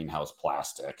like greenhouse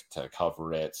plastic to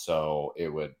cover it so it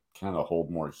would kind of hold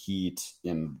more heat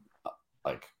in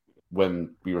like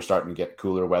when we were starting to get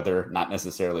cooler weather, not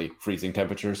necessarily freezing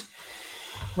temperatures,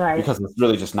 right? Because it's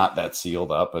really just not that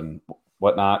sealed up and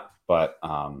whatnot. But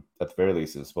at the very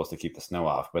least, it's supposed to keep the snow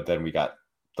off. But then we got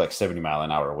like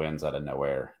 70-mile-an-hour winds out of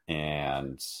nowhere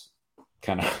and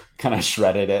kind of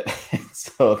shredded it.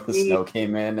 So the snow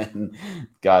came in and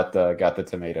got the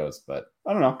tomatoes. But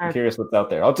I don't know. I'm curious what's out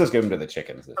there. I'll just give them to the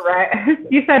chickens. Right.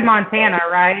 You said Montana,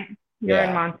 right? You're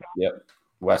in Montana. Yep.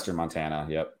 Western Montana.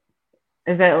 Yep.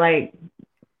 Is it like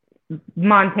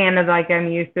Montana, like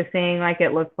I'm used to seeing, like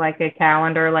it looks like a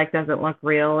calendar, like does it look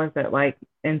real? Is it like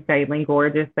insanely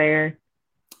gorgeous there?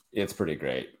 It's pretty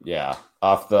great. Yeah.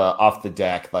 Off the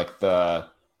deck, like the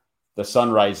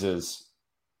sun rises,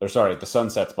 or sorry, the sun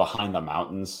sets behind the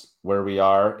mountains where we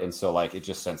are. And so like it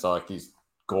just sends out like these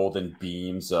golden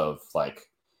beams of like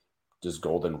just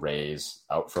golden rays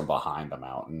out from behind the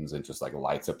mountains and just like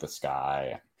lights up the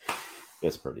sky.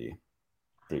 It's pretty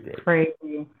great.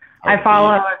 Crazy. I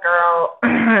follow a girl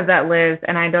that lives,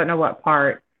 and I don't know what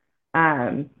part,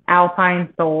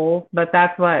 Alpine Soul, but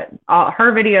that's what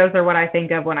her videos are what I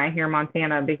think of when I hear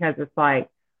Montana, because it's like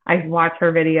I watch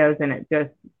her videos and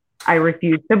I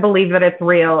refuse to believe that it's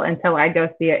real until I go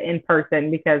see it in person,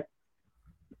 because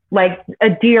like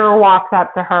a deer walks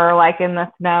up to her like in the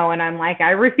snow and I'm like, I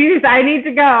refuse, I need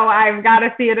to go. I've got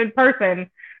to see it in person,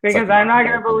 because I'm not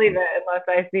going to believe it unless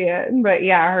I see it. But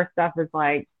yeah, her stuff is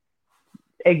like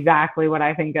exactly what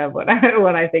I think of when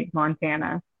I think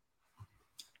Montana.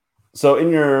 So in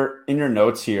your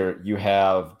notes here, you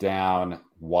have down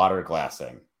water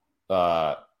glassing.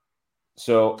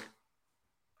 So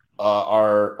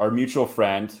our mutual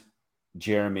friend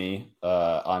Jeremy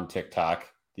on TikTok,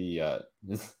 his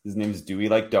name is Dewey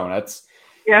Like Donuts.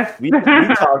 Yes,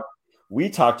 we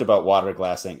talked about water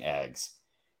glassing eggs,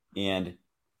 and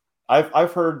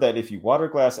I've heard that if you water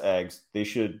glass eggs, they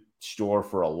should store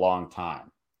for a long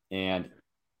time. And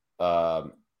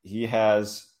he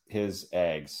has his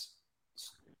eggs.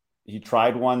 He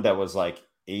tried one that was like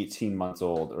 18 months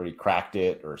old, or he cracked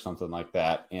it or something like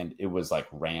that, and it was like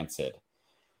rancid.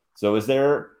 So is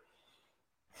that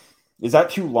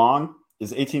too long?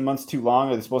 Is 18 months too long?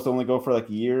 Are they supposed to only go for like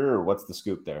a year, or what's the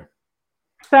scoop there?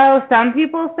 So some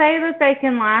people say that they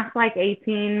can last like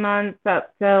 18 months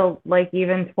up to like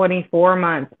even 24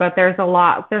 months, but there's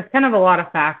kind of a lot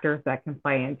of factors that can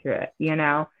play into it, you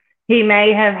know. He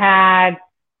may have had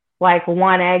like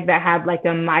one egg that had like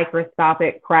a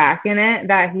microscopic crack in it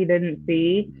that he didn't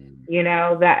see, you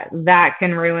know, that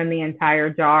can ruin the entire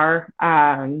jar.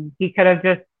 He could have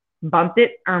just bumped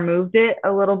it or moved it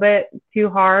a little bit too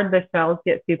hard. The shells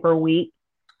get super weak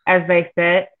as they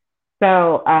sit.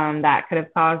 So that could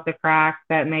have caused a crack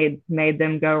that made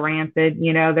them go rancid.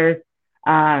 You know, there's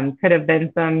could have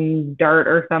been some dirt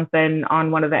or something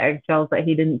on one of the eggshells that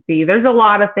he didn't see. There's a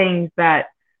lot of things that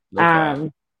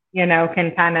Okay. you know,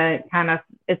 can kind of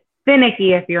it's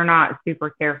finicky if you're not super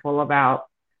careful about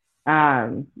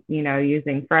you know,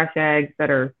 using fresh eggs that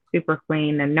are super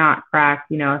clean and not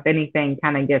cracked, you know, if anything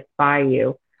kind of gets by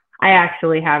you. I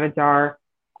actually have a jar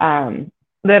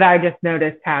that I just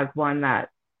noticed has one that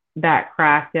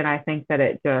cracked, and I think that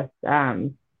it just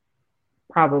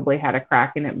probably had a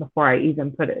crack in it before I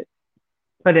even put it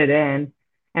in,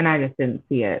 and I just didn't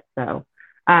see it. So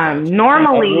Gotcha. Did you normally,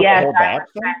 outgrow the yes, whole batch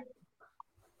then?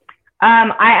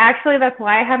 I actually, that's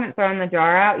why I haven't thrown the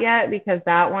jar out yet because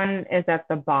that one is at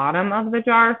the bottom of the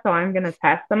jar. So I'm going to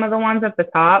test some of the ones at the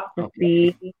top to Okay.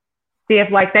 see if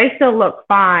like they still look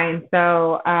fine.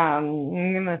 So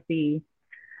I'm going to see.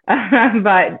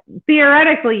 But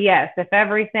theoretically, yes, if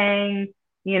everything,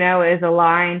 you know, is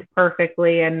aligned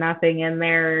perfectly and nothing in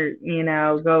there, you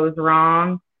know, goes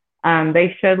wrong,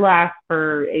 they should last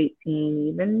for 18,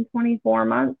 even 24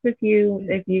 months if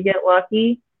you get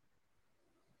lucky.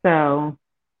 So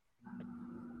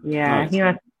yeah, Nice. he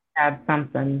must have had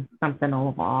something a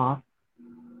little off.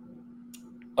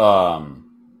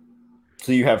 Um,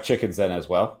 so you have chickens then as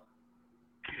well?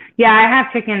 Yeah, I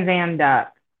have chickens and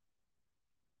ducks.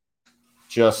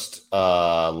 Just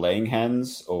laying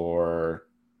hens, or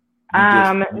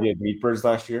Um, you did meat birds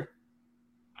last year?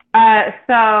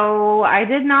 so I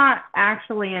did not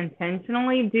actually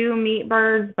intentionally do meat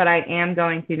birds, but I am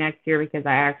going to next year because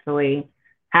I actually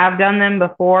have done them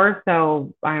before,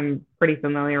 so I'm pretty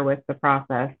familiar with the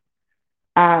process.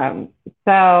 Um,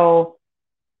 so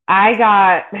I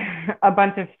got a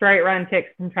bunch of straight run chicks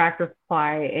from Tractor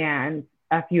Supply, and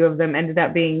a few of them ended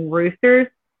up being roosters.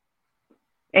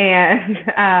 And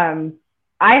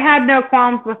I had no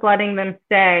qualms with letting them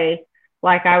stay,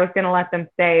 like I was going to let them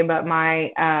stay. But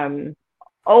my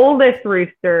oldest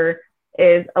rooster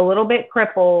is a little bit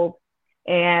crippled,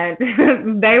 and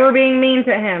they were being mean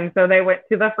to him, so they went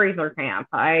to the freezer camp.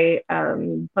 I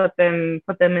put them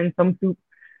in some soup.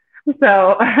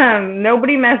 So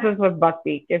nobody messes with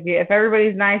Buckbeak. If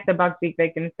everybody's nice to Buckbeak, they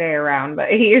can stay around. But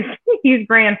he's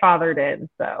grandfathered in,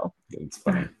 so. It's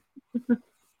funny.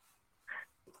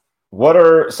 What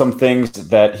are some things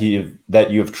that you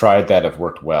have tried that have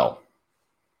worked well?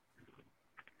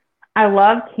 I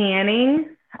love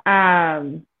canning.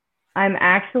 I'm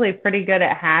actually pretty good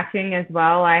at hatching as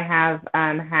well. I have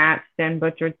hatched and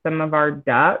butchered some of our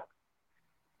ducks,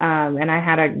 and I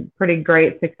had a pretty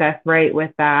great success rate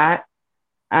with that.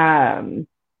 Um,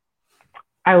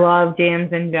 I love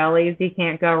jams and jellies. You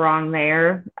can't go wrong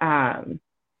there.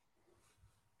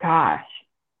 Gosh,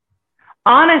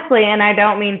 honestly, and I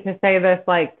don't mean to say this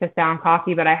like to sound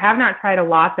cocky, but I have not tried a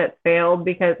lot that's failed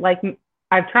because like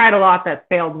I've tried a lot that's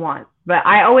failed once, but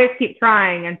I always keep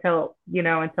trying until, you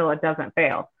know, until it doesn't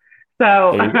fail.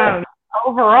 So There you go.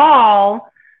 overall,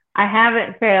 I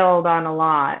haven't failed on a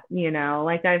lot, you know,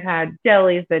 like I've had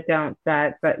jellies that don't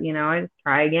set, but you know, I just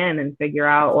try again and figure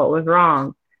out what was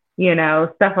wrong, you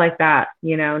know, stuff like that,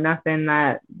 you know, nothing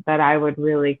that I would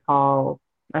really call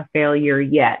a failure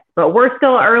yet, but we're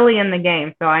still early in the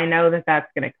game, so I know that that's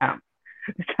going to come.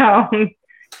 So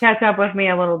catch up with me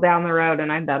a little down the road,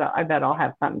 and I bet I'll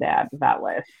have something to add to that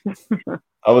list.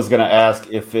 I was gonna ask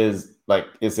if is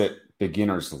it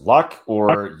beginner's luck,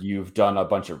 or you've done a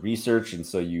bunch of research and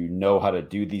so you know how to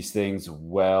do these things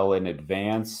well in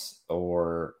advance,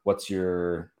 or what's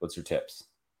your tips?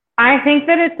 I think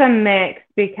that it's a mix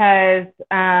because,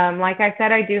 like I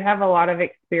said, I do have a lot of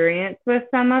experience with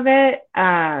some of it.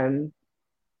 I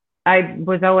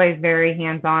was always very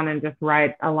hands on and just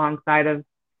right alongside of,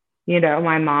 you know,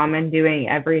 my mom and doing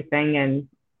everything. And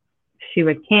she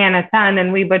would can a ton,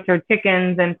 and we butchered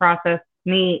chickens and processed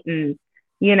meat, and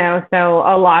you know, so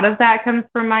a lot of that comes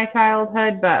from my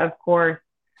childhood. But of course,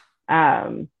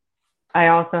 um, I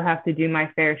also have to do my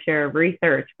fair share of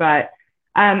research. But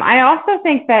I also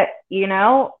think that, you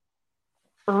know,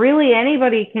 really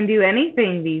anybody can do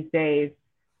anything these days.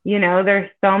 You know, there's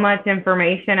so much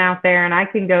information out there, and I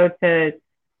can go to,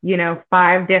 you know,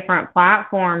 5 different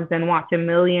platforms and watch a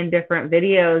million different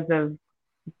videos of,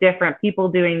 different people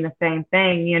doing the same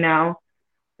thing, you know.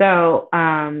 So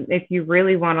if you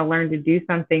really want to learn to do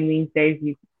something these days,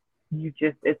 you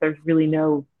just if there's really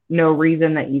no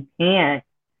reason that you can't,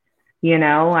 you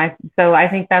know. I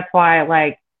think that's why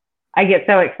like I get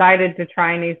so excited to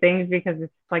try new things because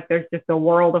it's like there's just a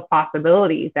world of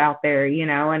possibilities out there, you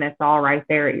know, and it's all right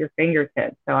there at your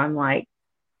fingertips. So I'm like,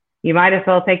 you might as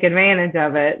well take advantage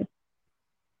of it.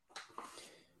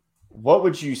 What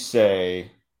would you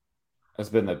say has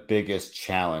been the biggest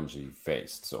challenge you've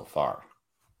faced so far?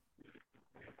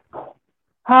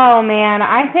 Oh man,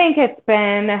 I think it's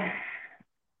been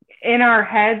in our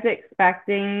heads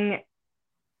expecting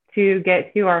to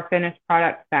get to our finished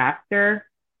product faster.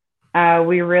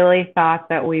 We really thought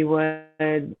that we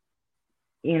would,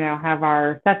 you know, have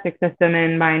our septic system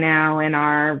in by now and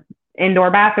our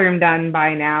indoor bathroom done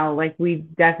by now. Like we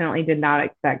definitely did not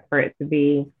expect for it to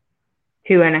be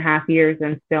 2.5 years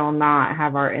and still not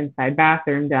have our inside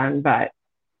bathroom done. But,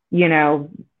 you know,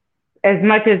 as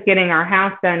much as getting our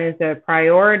house done is a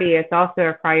priority, it's also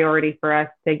a priority for us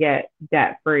to get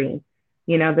debt free.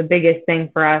 You know, the biggest thing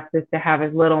for us is to have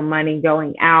as little money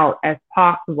going out as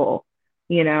possible,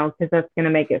 you know, because that's going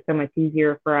to make it so much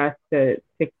easier for us to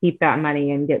keep that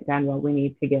money and get done what we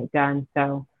need to get done.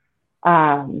 So,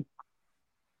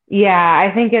 yeah,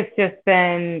 I think it's just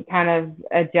been kind of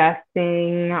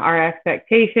adjusting our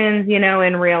expectations, you know,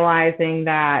 and realizing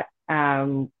that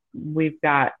we've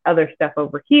got other stuff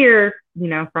over here, you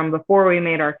know, from before we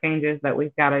made our changes that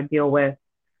we've got to deal with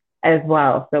as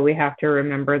well. So we have to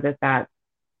remember that that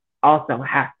also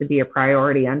has to be a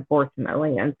priority,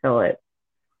 unfortunately, until it's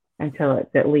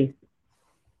at least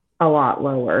a lot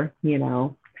lower, you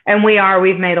know. And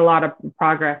we've made a lot of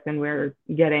progress and we're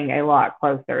getting a lot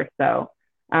closer. So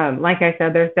like I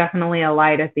said, there's definitely a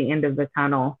light at the end of the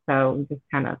tunnel. So just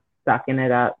kind of sucking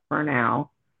it up for now.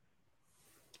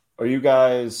 Are you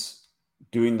guys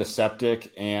doing the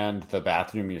septic and the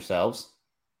bathroom yourselves?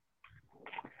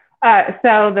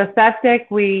 So the septic,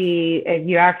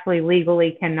 you actually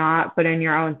legally cannot put in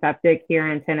your own septic here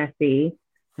in Tennessee.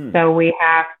 So we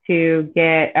have to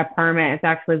get a permit. It's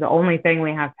actually the only thing we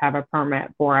have to have a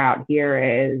permit for out here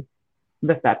is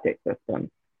the septic system.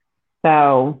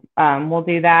 So we'll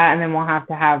do that, and then we'll have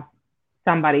to have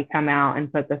somebody come out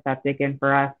and put the septic in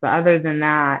for us. But other than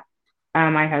that,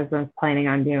 my husband's planning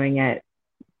on doing it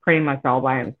pretty much all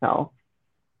by himself.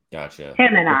 Gotcha.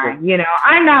 Him and I, you know,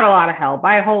 I'm not a lot of help.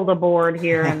 I hold a board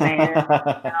here and there.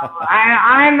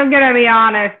 I'm gonna be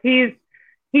honest.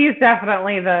 He's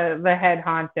definitely the head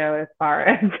honcho as far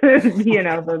as you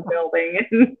know the building,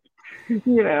 and,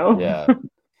 you know. Yeah.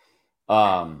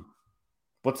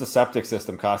 What's the septic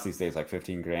system cost these days? Like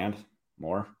 15 grand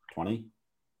more, 20?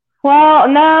 Well,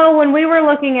 no, when we were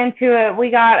looking into it, we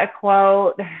got a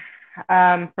quote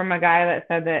from a guy that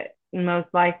said that most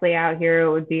likely out here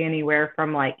it would be anywhere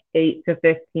from like 8 to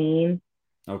 15.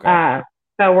 Okay.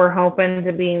 So we're hoping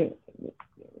to be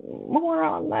more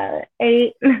on the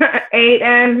eight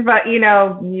end, but you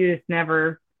know, you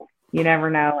never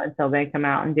know until they come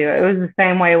out and do it. It was the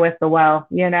same way with the well,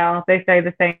 you know, they say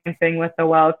the same thing with the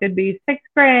well. It could be 6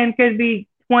 grand, could be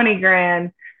 20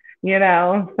 grand, you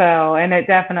know. So, and it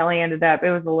definitely ended up,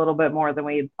 it was a little bit more than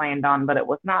we had planned on, but it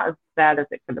was not as bad as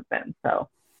it could have been. So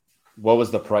what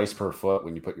was the price per foot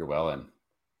when you put your well in?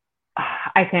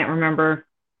 I can't remember.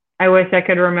 I wish I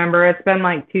could remember. It's been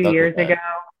like 2 years ago.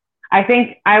 I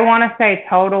think I want to say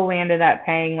total we ended up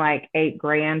paying like 8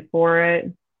 grand for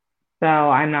it. So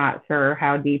I'm not sure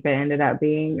how deep it ended up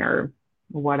being or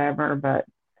whatever, but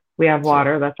we have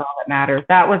water. That's all that matters.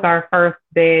 That was our first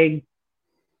big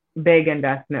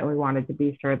investment. We wanted to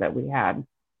be sure that we had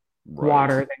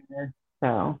water there.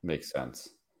 So makes sense.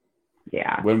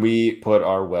 Yeah. When we put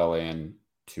our well in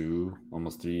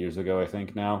almost 3 years ago, I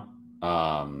think now,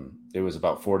 it was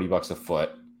about $40 a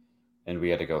foot, and we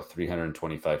had to go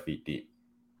 325 feet deep.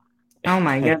 Oh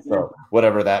my goodness. So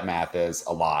whatever that math is,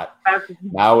 a lot.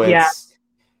 Now it's,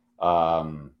 I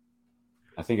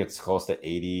think it's close to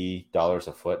 $80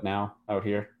 a foot now out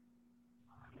here.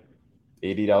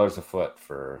 $80 a foot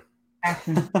for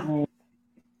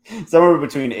somewhere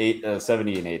between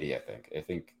 70 and 80. I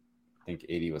think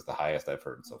 80 was the highest I've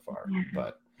heard so far.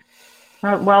 But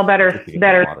better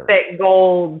thick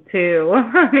gold too.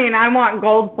 I mean, I want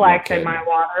gold flecks in my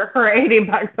water for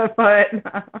 $80 a foot.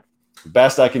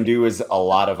 Best I can do is a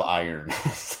lot of iron.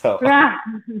 So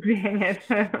dang it.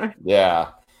 Yeah,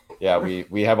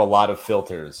 we have a lot of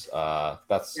filters.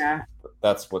 That's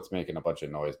what's making a bunch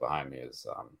of noise behind me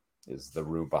is the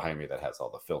room behind me that has all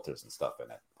the filters and stuff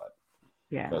in it. But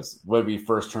because when we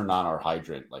first turned on our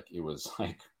hydrant, like it was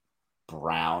like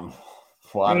brown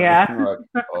water. Yeah.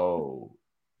 Like, oh,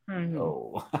 Mhm.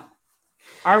 Oh.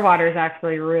 Our water is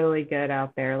actually really good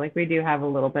out there. Like we do have a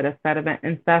little bit of sediment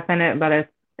and stuff in it, but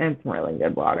it's really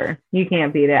good water. You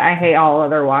can't beat it. I hate all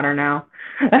other water now.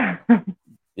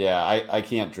 Yeah, I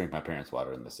can't drink my parents'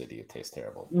 water in the city. It tastes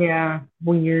terrible. Yeah,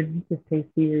 weird. It just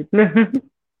tastes weird.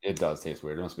 It does taste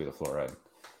weird. It must be the fluoride.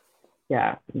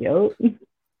 Yeah, yep.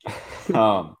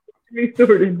 Um,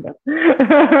 Resorted.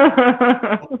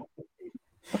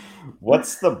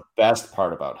 what's the best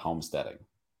part about homesteading?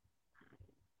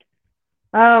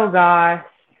 Oh gosh.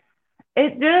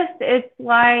 It's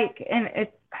like, and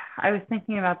I was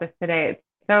thinking about this today. It's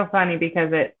so funny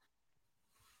because it's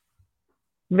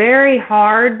very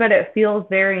hard, but it feels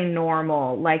very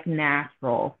normal, like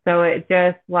natural. So it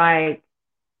just like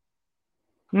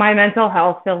my mental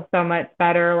health feels so much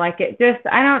better. Like it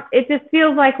just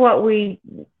feels like what we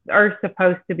are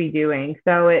supposed to be doing.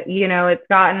 So it's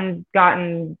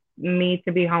gotten me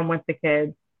to be home with the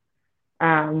kids,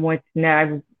 which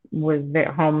I was at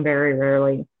home very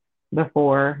rarely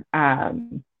before.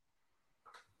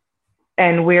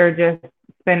 And we're just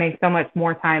spending so much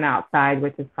more time outside,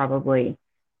 which is probably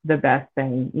the best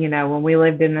thing. When we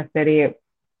lived in the city,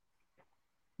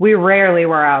 we rarely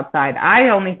were outside. I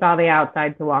only saw the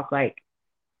outside to walk like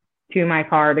to my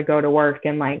car to go to work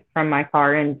and like from my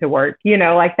car into work.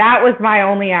 Like that was my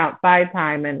only outside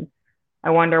time. And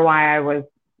I wonder why I was,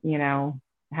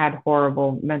 had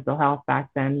horrible mental health back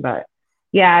then. But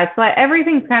yeah, it's like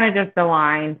everything's kind of just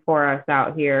aligned for us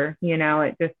out here.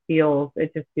 It just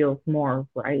feels more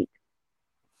right.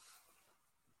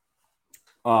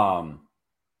 Um,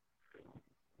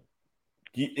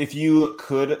 if you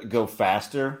could go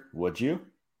faster, would you?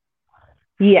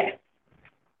 Yes,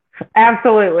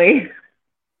 absolutely.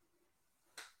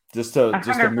 Just to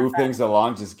move 100%. things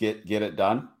along, just get it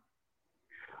done.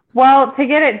 Well, to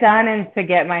get it done and to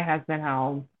get my husband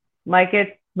home. Like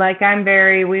it's like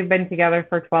we've been together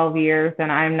for 12 years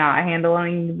and I'm not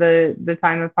handling the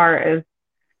time apart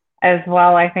as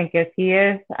well, I think, as he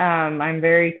is. I'm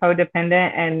very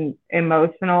codependent and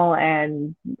emotional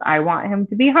and I want him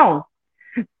to be home.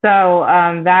 So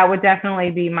that would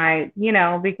definitely be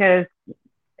because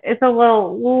it's a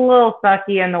little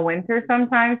sucky in the winter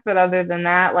sometimes, but other than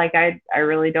that, like I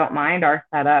really don't mind our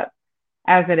setup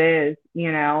as it is.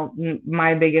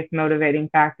 My biggest motivating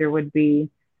factor would be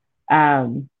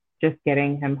um, just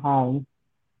getting him home.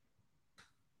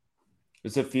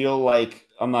 Does it feel like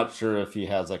I'm not sure if he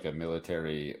has like a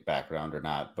military background or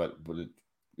not, but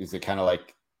is it kind of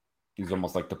like he's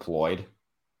almost like deployed?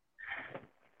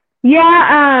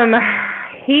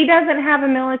 Yeah, he doesn't have a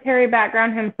military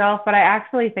background himself, but I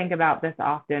actually think about this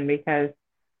often because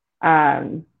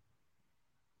um,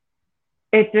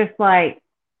 it's just like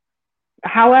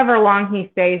however long he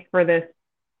stays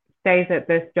at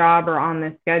this job or on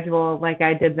this schedule, like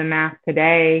I did the math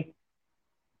today,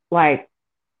 like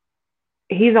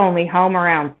he's only home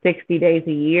around 60 days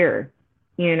a year,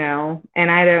 and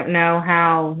I don't know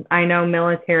how. I know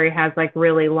military has like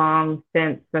really long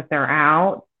stints that they're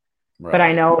out, but I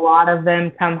Right. know a lot of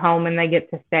them come home and they get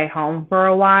to stay home for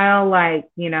a while. Like,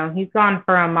 he's gone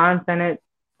for a month and it's,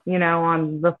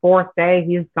 on the fourth day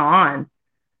he's gone,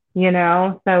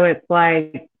 so it's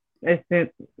like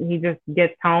he just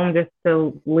gets home just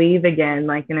to leave again.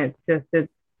 Like, and it's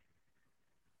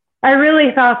I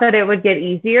really thought that it would get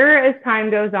easier as time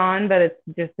goes on, but it's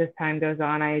just as time goes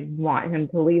on, I want him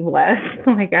to leave less.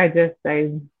 Like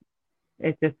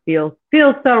it just feels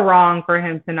so wrong for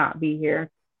him to not be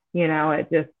here. It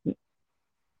just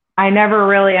I never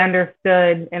really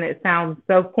understood, and it sounds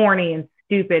so corny and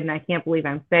stupid, and I can't believe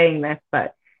I'm saying this,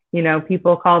 but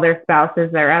people call their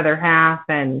spouses their other half,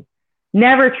 and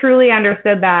never truly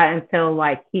understood that until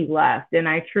like he left, and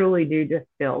I truly do just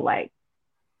feel like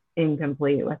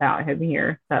incomplete without him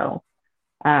here. So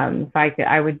if I could,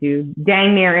 I would do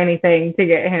dang near anything to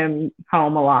get him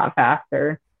home a lot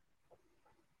faster.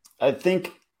 I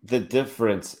think the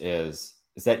difference is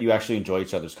that you actually enjoy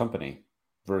each other's company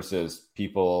versus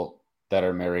people that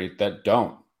are married that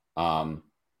don't. Um,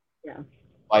 Yeah.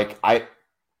 like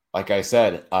I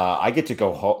said, I get to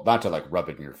go home, not to like rub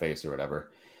it in your face or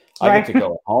whatever. I get Right. to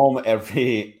go home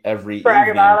every Brag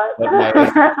evening, about but my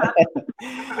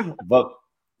it. but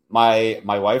my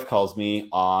wife calls me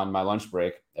on my lunch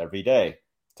break every day,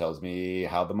 tells me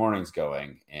how the morning's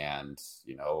going, and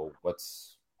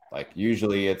what's like.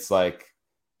 Usually, it's like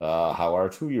how our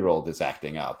 2-year-old is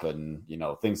acting up, and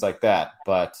things like that.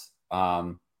 But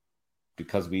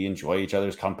because we enjoy each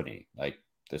other's company, like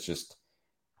it's just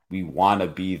we want to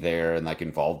be there and like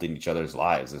involved in each other's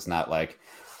lives. It's not like,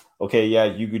 okay, yeah,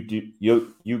 you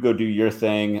go do your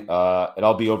thing, and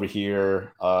I'll be over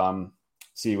here.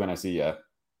 See you when I see you.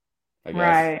 I guess.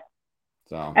 Right.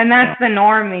 So, And that's the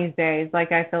norm these days.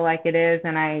 Like I feel like it is.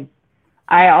 And I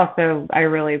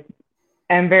really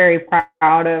am very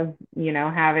proud of,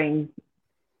 having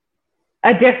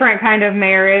a different kind of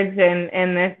marriage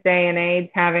in this day and age,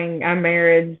 having a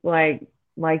marriage like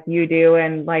you do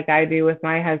and like I do with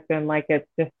my husband. Like it's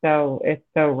so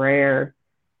rare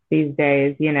these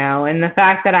days, and the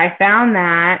fact that I found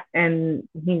that and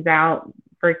he's out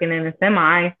freaking in a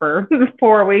semi for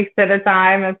 4 weeks at a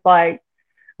time, it's like,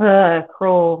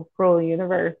 cruel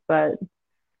universe. But,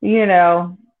 you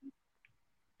know,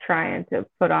 trying to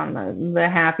put on the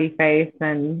happy face,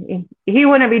 and he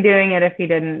wouldn't be doing it if he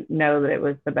didn't know that it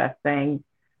was the best thing,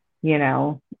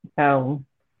 so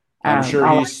I'm sure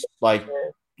I he's like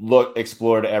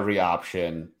explored every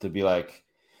option to be like,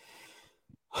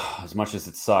 as much as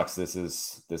it sucks, this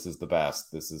is the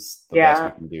best. This is the best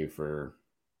we can do for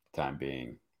the time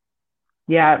being.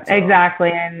 Yeah, So,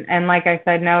 exactly. And like I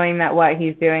said, knowing that what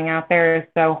he's doing out there is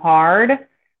so hard,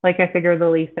 like I figure the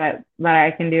least that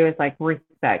I can do is like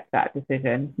respect that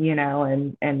decision,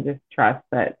 and just trust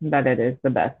that it is the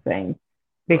best thing,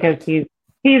 because right.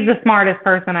 he's the smartest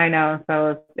person I know.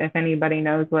 So if anybody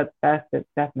knows what's best, it's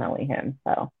definitely him.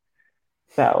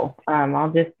 So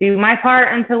I'll just do my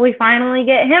part until we finally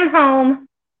get him home.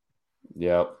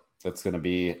 Yep, that's gonna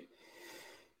be.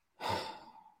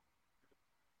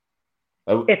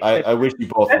 I wish you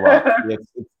both luck.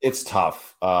 It's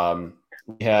tough.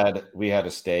 We had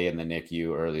to stay in the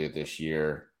NICU earlier this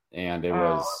year, and it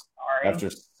was after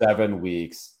 7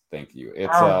 weeks. Thank you.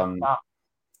 It's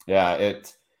yeah.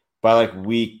 It by like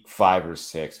week 5 or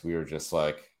 6, we were just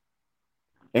like,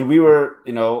 and we were,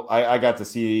 I got to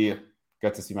see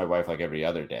my wife like every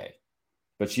other day,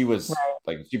 but she was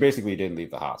like, she basically didn't leave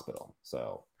the hospital.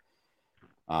 So,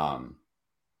 and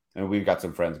we've got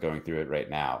some friends going through it right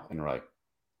now, and we're like,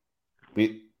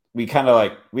 we kind of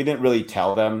like, we didn't really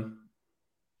tell them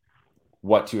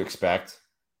what to expect,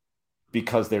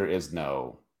 because there is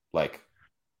no like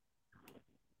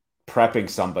prepping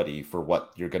somebody for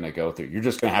what you're going to go through. You're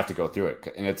just going to have to go through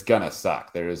it, and it's going to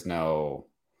suck. There is no,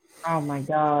 oh my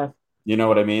God. You know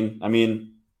what I mean? I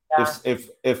mean, Yeah.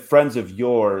 if friends of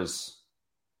yours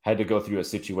had to go through a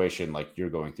situation like you're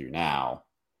going through now,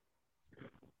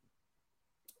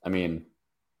 I mean,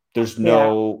 there's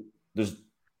not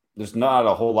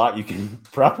a whole lot you can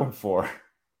prep them for.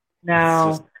 No.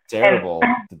 It's just terrible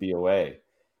to be away.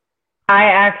 I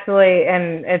actually,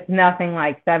 and it's nothing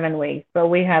like 7 weeks, but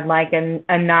we had like a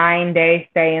 9-day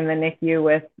stay in the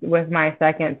NICU with my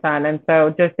second son. And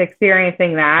so just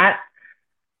experiencing that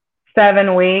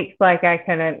 7 weeks, like I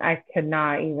could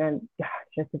not even, gosh,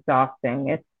 it's exhausting.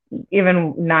 It's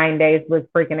even 9 days was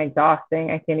freaking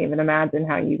exhausting. I can't even imagine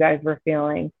how you guys were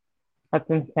feeling. That's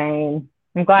insane.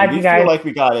 I'm glad you guys feel like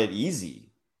we got it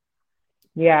easy.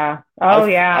 Yeah.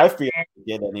 I feel like we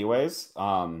did anyways.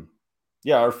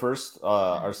 Yeah,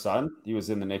 our son, he was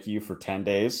in the NICU for 10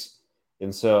 days.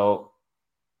 And so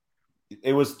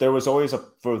there was always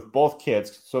for both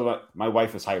kids. So my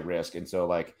wife is high risk. And so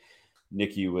like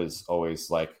NICU was always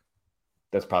like,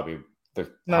 that's probably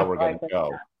how we're going to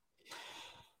go.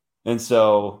 And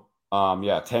so,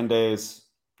 10 days,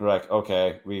 we're like,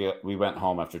 okay, we went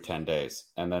home after 10 days.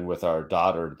 And then with our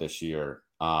daughter this year,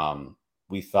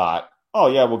 we thought, oh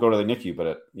yeah, we'll go to the NICU,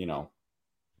 but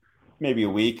maybe a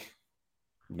week.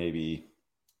 Maybe,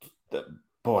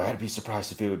 I'd be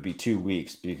surprised if it would be 2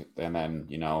 weeks. And then,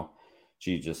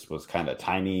 she just was kind of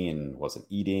tiny and wasn't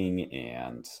eating,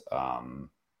 and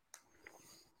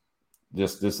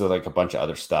this is like a bunch of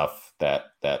other stuff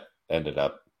that ended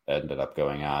up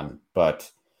going on.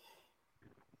 But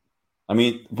I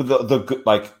mean,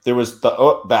 there was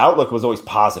the outlook was always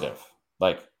positive.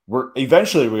 Like we're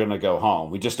going to go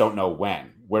home. We just don't know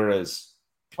when. Whereas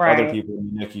other people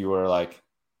in the NICU were like,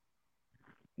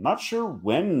 not sure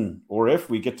when or if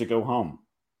we get to go home.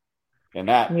 And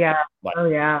that,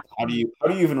 how do you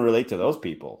even relate to those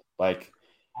people? Like,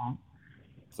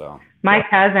 so my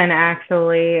cousin,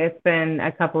 actually, it's been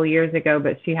a couple of years ago,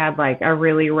 but she had like a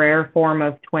really rare form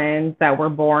of twins that were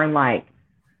born like,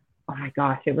 oh my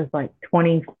gosh, it was like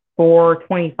 24,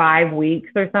 25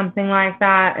 weeks or something like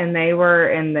that. And they were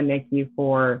in the NICU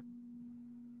for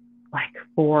like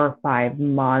 4 or 5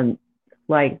 months.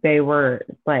 Like they were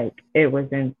like, it was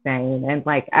insane, and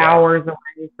like hours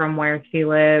away from where she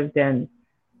lived, and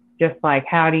just like,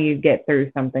 how do you get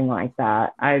through something like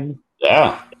that? I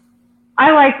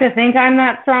like to think I'm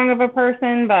that strong of a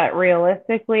person, but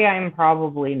realistically, I'm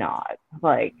probably not.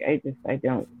 Like I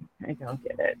don't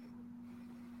get it.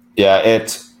 Yeah,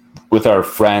 it's with our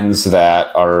friends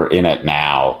that are in it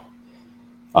now.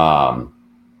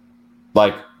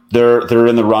 Like they're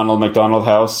in the Ronald McDonald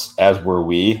House, as were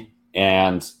we,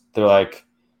 and they're like,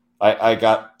 I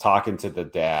got talking to the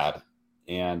dad,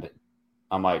 and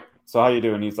I'm like, so how you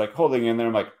doing? He's like, holding in there.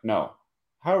 I'm like, no,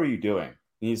 how are you doing? And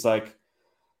he's like,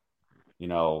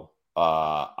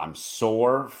 I'm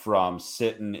sore from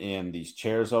sitting in these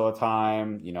chairs all the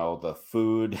time. The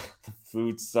food, the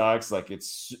food sucks.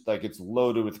 It's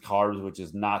loaded with carbs, which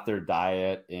is not their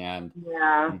diet. And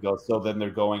Yeah. he goes, so then they're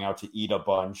going out to eat a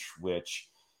bunch, which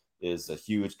is a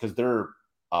huge, because they're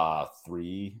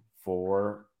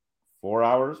 4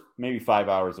 hours, maybe 5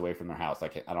 hours away from their house. I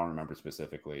don't remember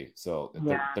specifically. So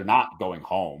Yeah. they're not going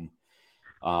home.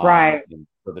 Right.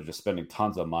 So they're just spending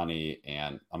tons of money,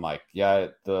 and I'm like, yeah,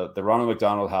 the Ronald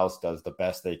McDonald House does the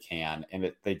best they can,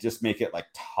 and they just make it like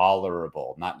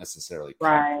tolerable, not necessarily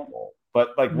comfortable.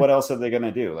 But like, what else are they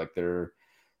gonna do? Like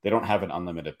they don't have an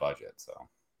unlimited budget, so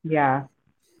Yeah.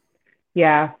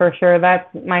 Yeah, for sure.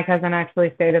 That's my cousin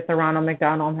actually stayed at the Ronald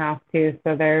McDonald House too.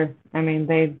 So they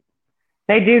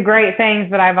do great things,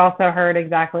 but I've also heard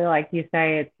exactly like you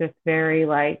say, it's just very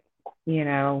like,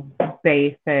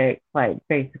 basic, like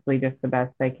basically just the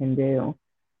best they can do.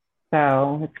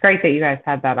 So it's great that you guys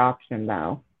had that option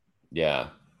though. yeah.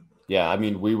 I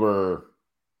mean, we're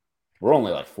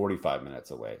only like 45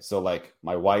 minutes away. So like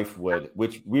my wife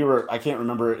I can't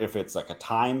remember if it's like a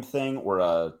time thing or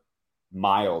a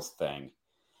miles thing.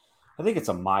 I think it's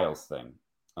a miles thing.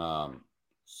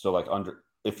 So like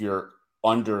if you're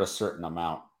under a certain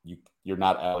amount, you're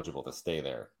not eligible to stay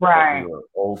there. Right. But we were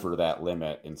over that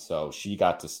limit, and so she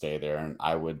got to stay there, and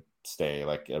I would stay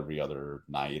like every other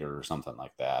night or something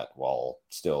like that while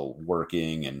still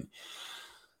working. And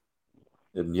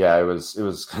yeah, it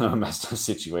was kind of a messed up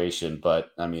situation. But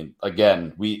I mean,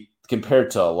 again, we compared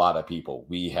to a lot of people,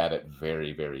 we had it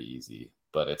very, very easy,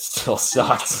 but it still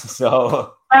sucks.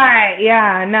 So Right.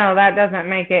 Yeah. No, that doesn't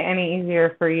make it any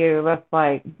easier for you. That's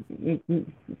like,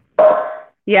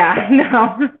 yeah,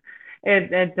 no,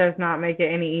 it does not make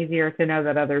it any easier to know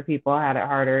that other people had it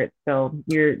harder. It's still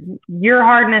your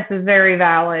hardness is very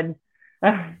valid.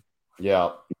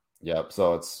 yeah.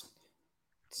 So it's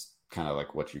kind of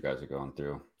like what you guys are going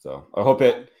through. So I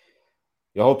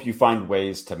hope you find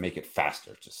ways to make it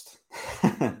faster. Just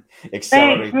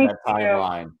accelerate that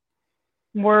timeline.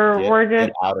 We're just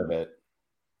get out of it.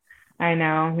 I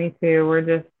know, me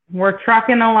too. We're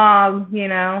trucking along, doing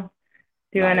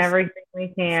Nice. everything we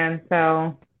can.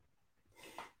 So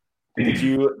did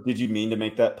you mean to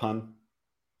make that pun?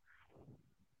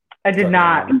 I did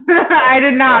not. I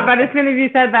did not. But as soon as you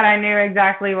said that, I knew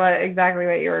exactly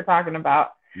what you were talking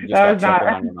about. You just got something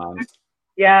on your mind.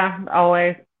 Yeah,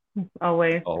 always.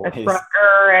 A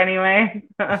trucker, anyway.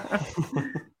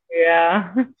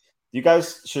 Yeah. You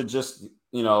guys should just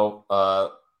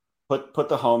put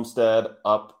the homestead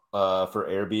up for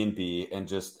Airbnb and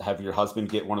just have your husband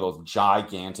get one of those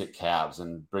gigantic cabs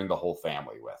and bring the whole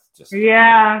family with.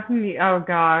 Yeah. Oh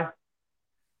gosh.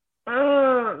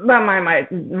 That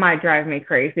might drive me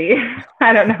crazy.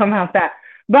 I don't know about that.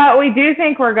 But we do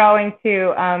think we're going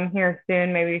to here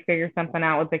soon maybe figure something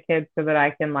out with the kids so that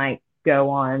I can like go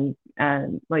on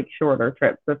like shorter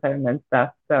trips with him and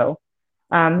stuff. So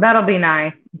that'll be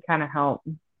nice. Kind of help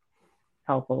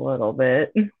a little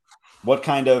bit. What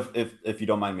kind of, if you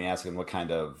don't mind me asking, what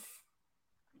kind of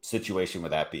situation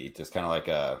would that be? Just kind of like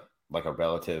a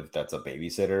relative that's a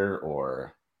babysitter,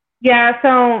 or? Yeah,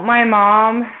 so my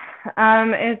mom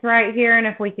is right here, and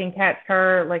if we can catch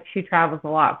her, like she travels a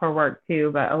lot for work too,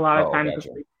 but a lot of times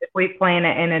if we plan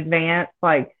it in advance,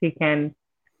 like she can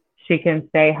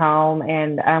stay home.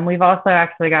 And we've also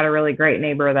actually got a really great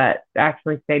neighbor that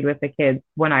actually stayed with the kids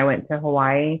when I went to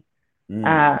Hawaii.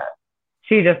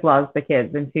 She just loves the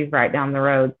kids, and she's right down the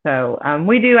road. So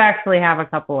we do actually have a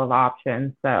couple of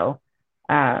options. So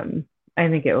I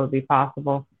think it would be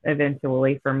possible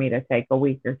eventually for me to take a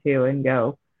week or two and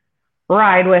go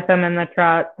ride with them in the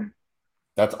truck.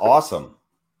 That's awesome.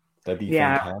 That'd be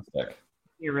fantastic.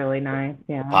 You're really nice.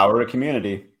 Yeah. Power of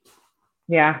community.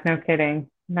 Yeah, no kidding.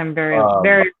 I'm very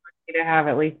lucky to have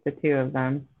at least the two of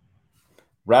them.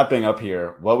 Wrapping up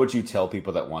here, what would you tell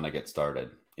people that want to get started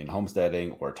in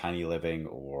homesteading or tiny living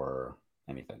or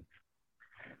anything?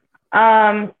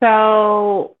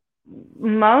 So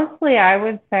mostly I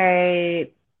would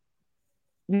say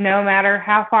no matter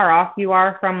how far off you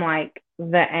are from like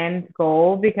the end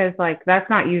goal, because like that's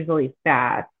not usually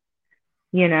fast,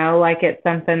 like it's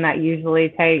something that usually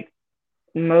takes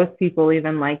most people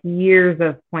even like years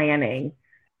of planning.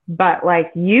 But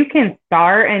like you can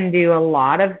start and do a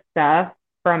lot of stuff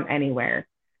from anywhere.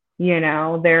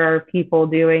 There are people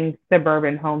doing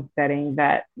suburban homesteading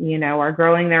that, are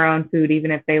growing their own food,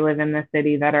 even if they live in the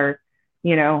city, that are,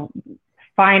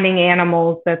 finding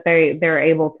animals that they're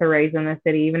able to raise in the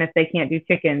city, even if they can't do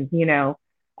chickens, you know.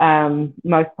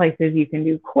 Most places you can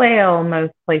do quail,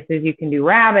 most places you can do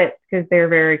rabbits because they're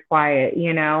very quiet,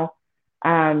 you know.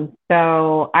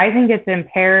 So I think it's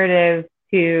imperative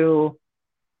to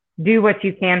do what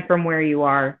you can from where you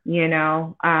are, you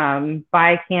know.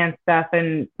 Buy canned stuff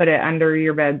and put it under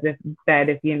your bed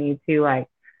if you need to. Like,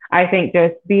 I think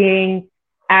just being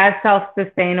as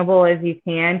self-sustainable as you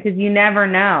can, because you never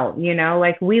know, you know,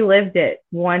 like we lived it.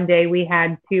 One day we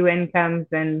had two incomes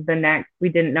and the next we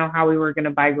didn't know how we were going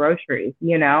to buy groceries,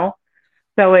 you know.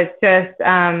 So it's just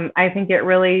I think it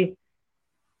really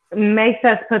makes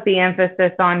us put the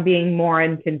emphasis on being more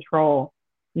in control,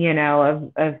 you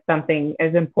know, of something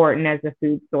as important as a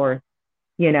food source,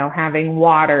 you know, having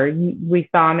water. We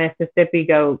saw Mississippi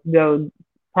go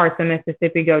parts of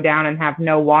Mississippi go down and have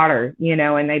no water, you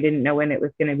know, and they didn't know when it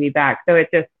was going to be back. So it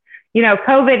just, you know,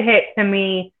 COVID hit to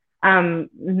me,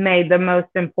 made the most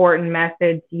important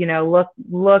message, you know,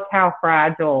 look how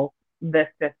fragile this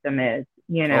system is,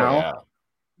 you Oh know. yeah.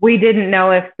 We didn't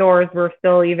know if stores were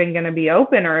still even going to be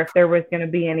open or if there was going to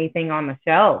be anything on the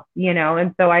shelf, you know.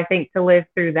 And so I think to live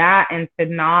through that and to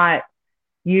not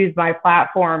use my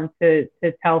platform to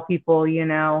tell people, you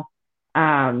know,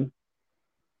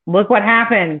 look what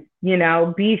happened, you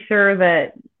know, be sure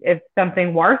that if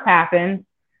something worse happens,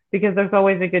 because there's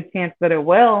always a good chance that it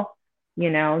will, you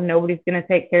know, nobody's going to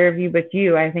take care of you but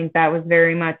you. I think that was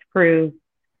very much proved,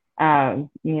 you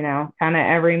know, kind of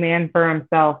every man for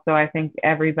himself. So I think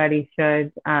everybody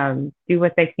should do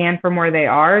what they can from where they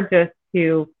are, just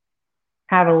to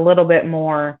have a little bit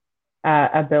more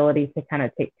ability to kind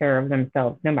of take care of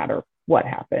themselves no matter what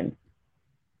happens.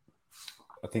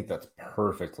 I think that's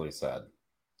perfectly said.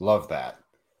 Love that.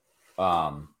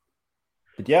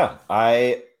 But yeah,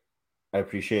 I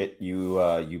appreciate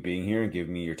you being here and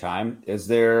giving me your time. Is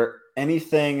there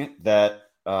anything that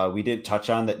we didn't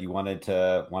touch on that you wanted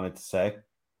to say?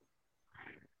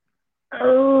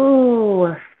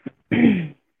 Oh,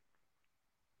 'Cause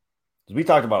we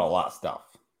talked about a lot of stuff.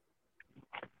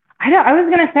 I was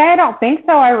gonna say I don't think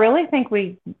so. I think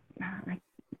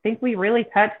we really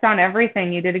touched on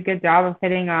everything. You did a good job of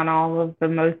hitting on all of the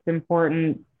most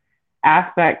important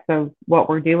aspects of what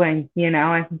we're doing. You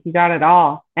know, I think you got it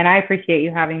all, and I appreciate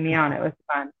you having me on. It was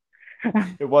fun.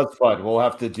 It was fun. We'll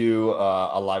have to do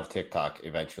a live TikTok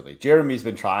eventually. Jeremy's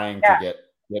been trying to Yeah,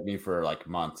 get me for like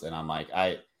months, and I'm like,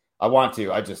 I want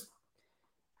to.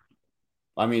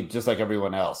 I mean, just like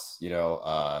everyone else, you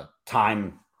know,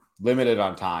 time limited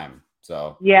on time.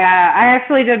 So yeah. I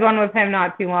actually did one with him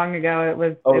not too long ago.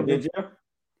 oh, It was did you?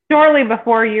 shortly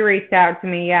before you reached out to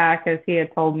me. Yeah, because he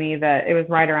had told me that it was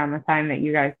right around the time that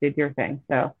you guys did your thing.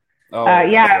 So Oh,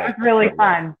 that's yeah, it right. was really Yeah.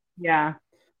 fun. Yeah.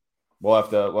 We'll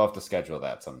have to schedule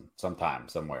that sometime,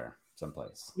 somewhere,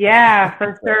 someplace. Yeah,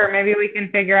 for sure. Maybe we can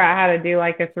figure out how to do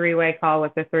like a three-way call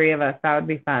with the three of us. That would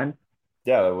be fun.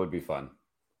 Yeah, that would be fun.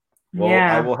 Well, I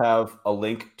Yeah. will have a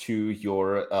link to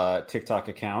your TikTok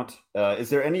account. Is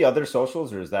there any other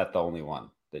socials, or is that the only one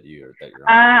that you're on?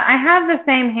 I have the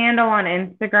same handle on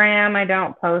Instagram. I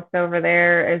don't post over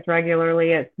there as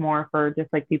regularly. It's more for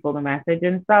just like people to message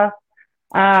and stuff.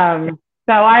 Gotcha.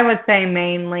 So I would say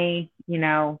mainly, you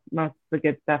know, most of the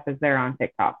good stuff is there on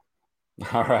TikTok.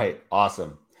 All right,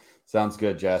 awesome. Sounds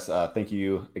good, Jess. Thank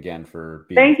you again for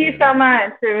being with Thank me you today. so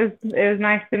much. It was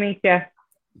nice to meet you.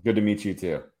 Good to meet you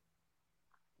too.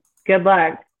 Good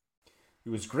luck.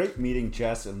 It was great meeting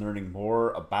Jess and learning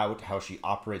more about how she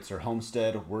operates her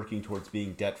homestead, working towards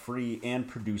being debt free, and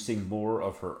producing more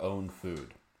of her own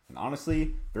food. And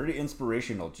honestly, very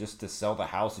inspirational just to sell the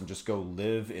house and just go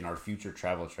live in our future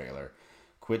travel trailer.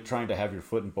 Quit trying to have your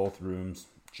foot in both rooms,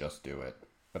 just do it.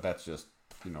 But that's just,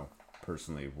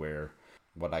 personally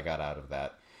what I got out of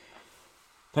that.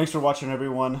 Thanks for watching,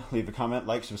 everyone. Leave a comment,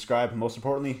 like, subscribe, and most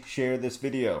importantly, share this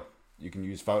video. You can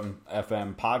use Fountain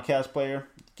FM podcast player,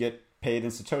 get paid in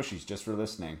Satoshis just for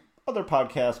listening. Other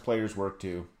podcast players work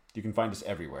too. You can find us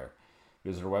everywhere.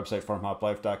 Visit our website,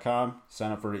 farmhoplife.com.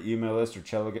 Sign up for an email list or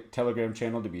Telegram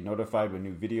channel to be notified when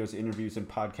new videos, interviews, and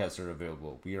podcasts are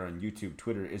available. We are on YouTube,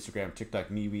 Twitter, Instagram, TikTok,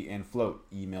 MeWe, and Float.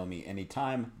 Email me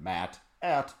anytime,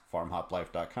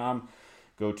 matt@farmhoplife.com.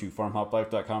 Go to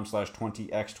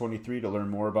farmhoplife.com/20x23 to learn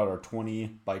more about our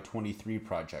 20 by 23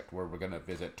 project, where we're going to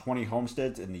visit 20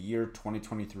 homesteads in the year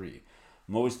 2023.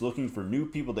 I'm always looking for new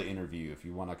people to interview. If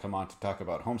you want to come on to talk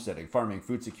about homesteading, farming,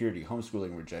 food security,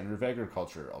 homeschooling, regenerative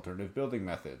agriculture, alternative building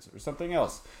methods, or something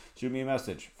else, shoot me a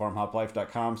message,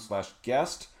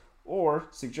 farmhoplife.com/guest, or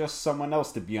suggest someone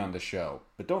else to be on the show.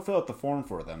 But don't fill out the form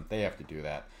for them. They have to do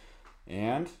that.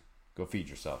 And go feed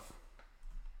yourself.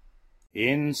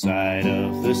 Inside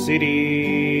of the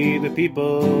city, the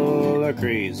people are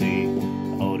crazy,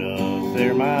 out of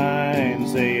their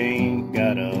minds, they ain't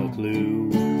got a clue.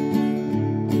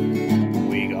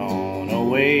 We gone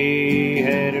away,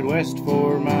 headed west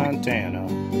for Montana,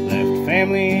 left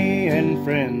family and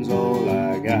friends, all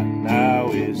I got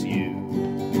now is you.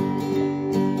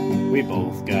 We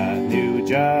both got new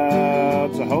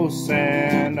jobs, a house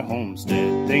and a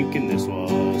homestead, thinking this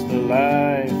was the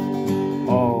life,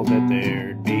 all that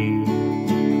there'd be.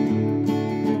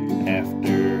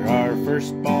 After our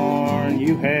firstborn,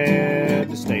 you had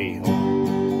to stay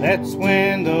home. That's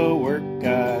when the work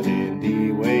got in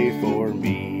the way for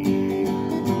me.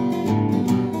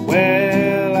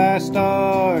 Well, I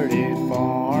started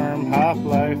farm hop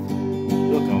life.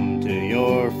 We'll come to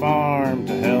your farm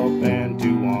to help and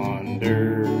to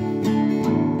wander.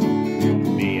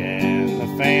 Me and the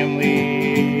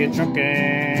family, a truck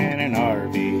and an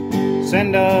RV.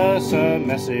 Send us a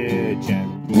message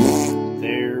and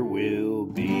there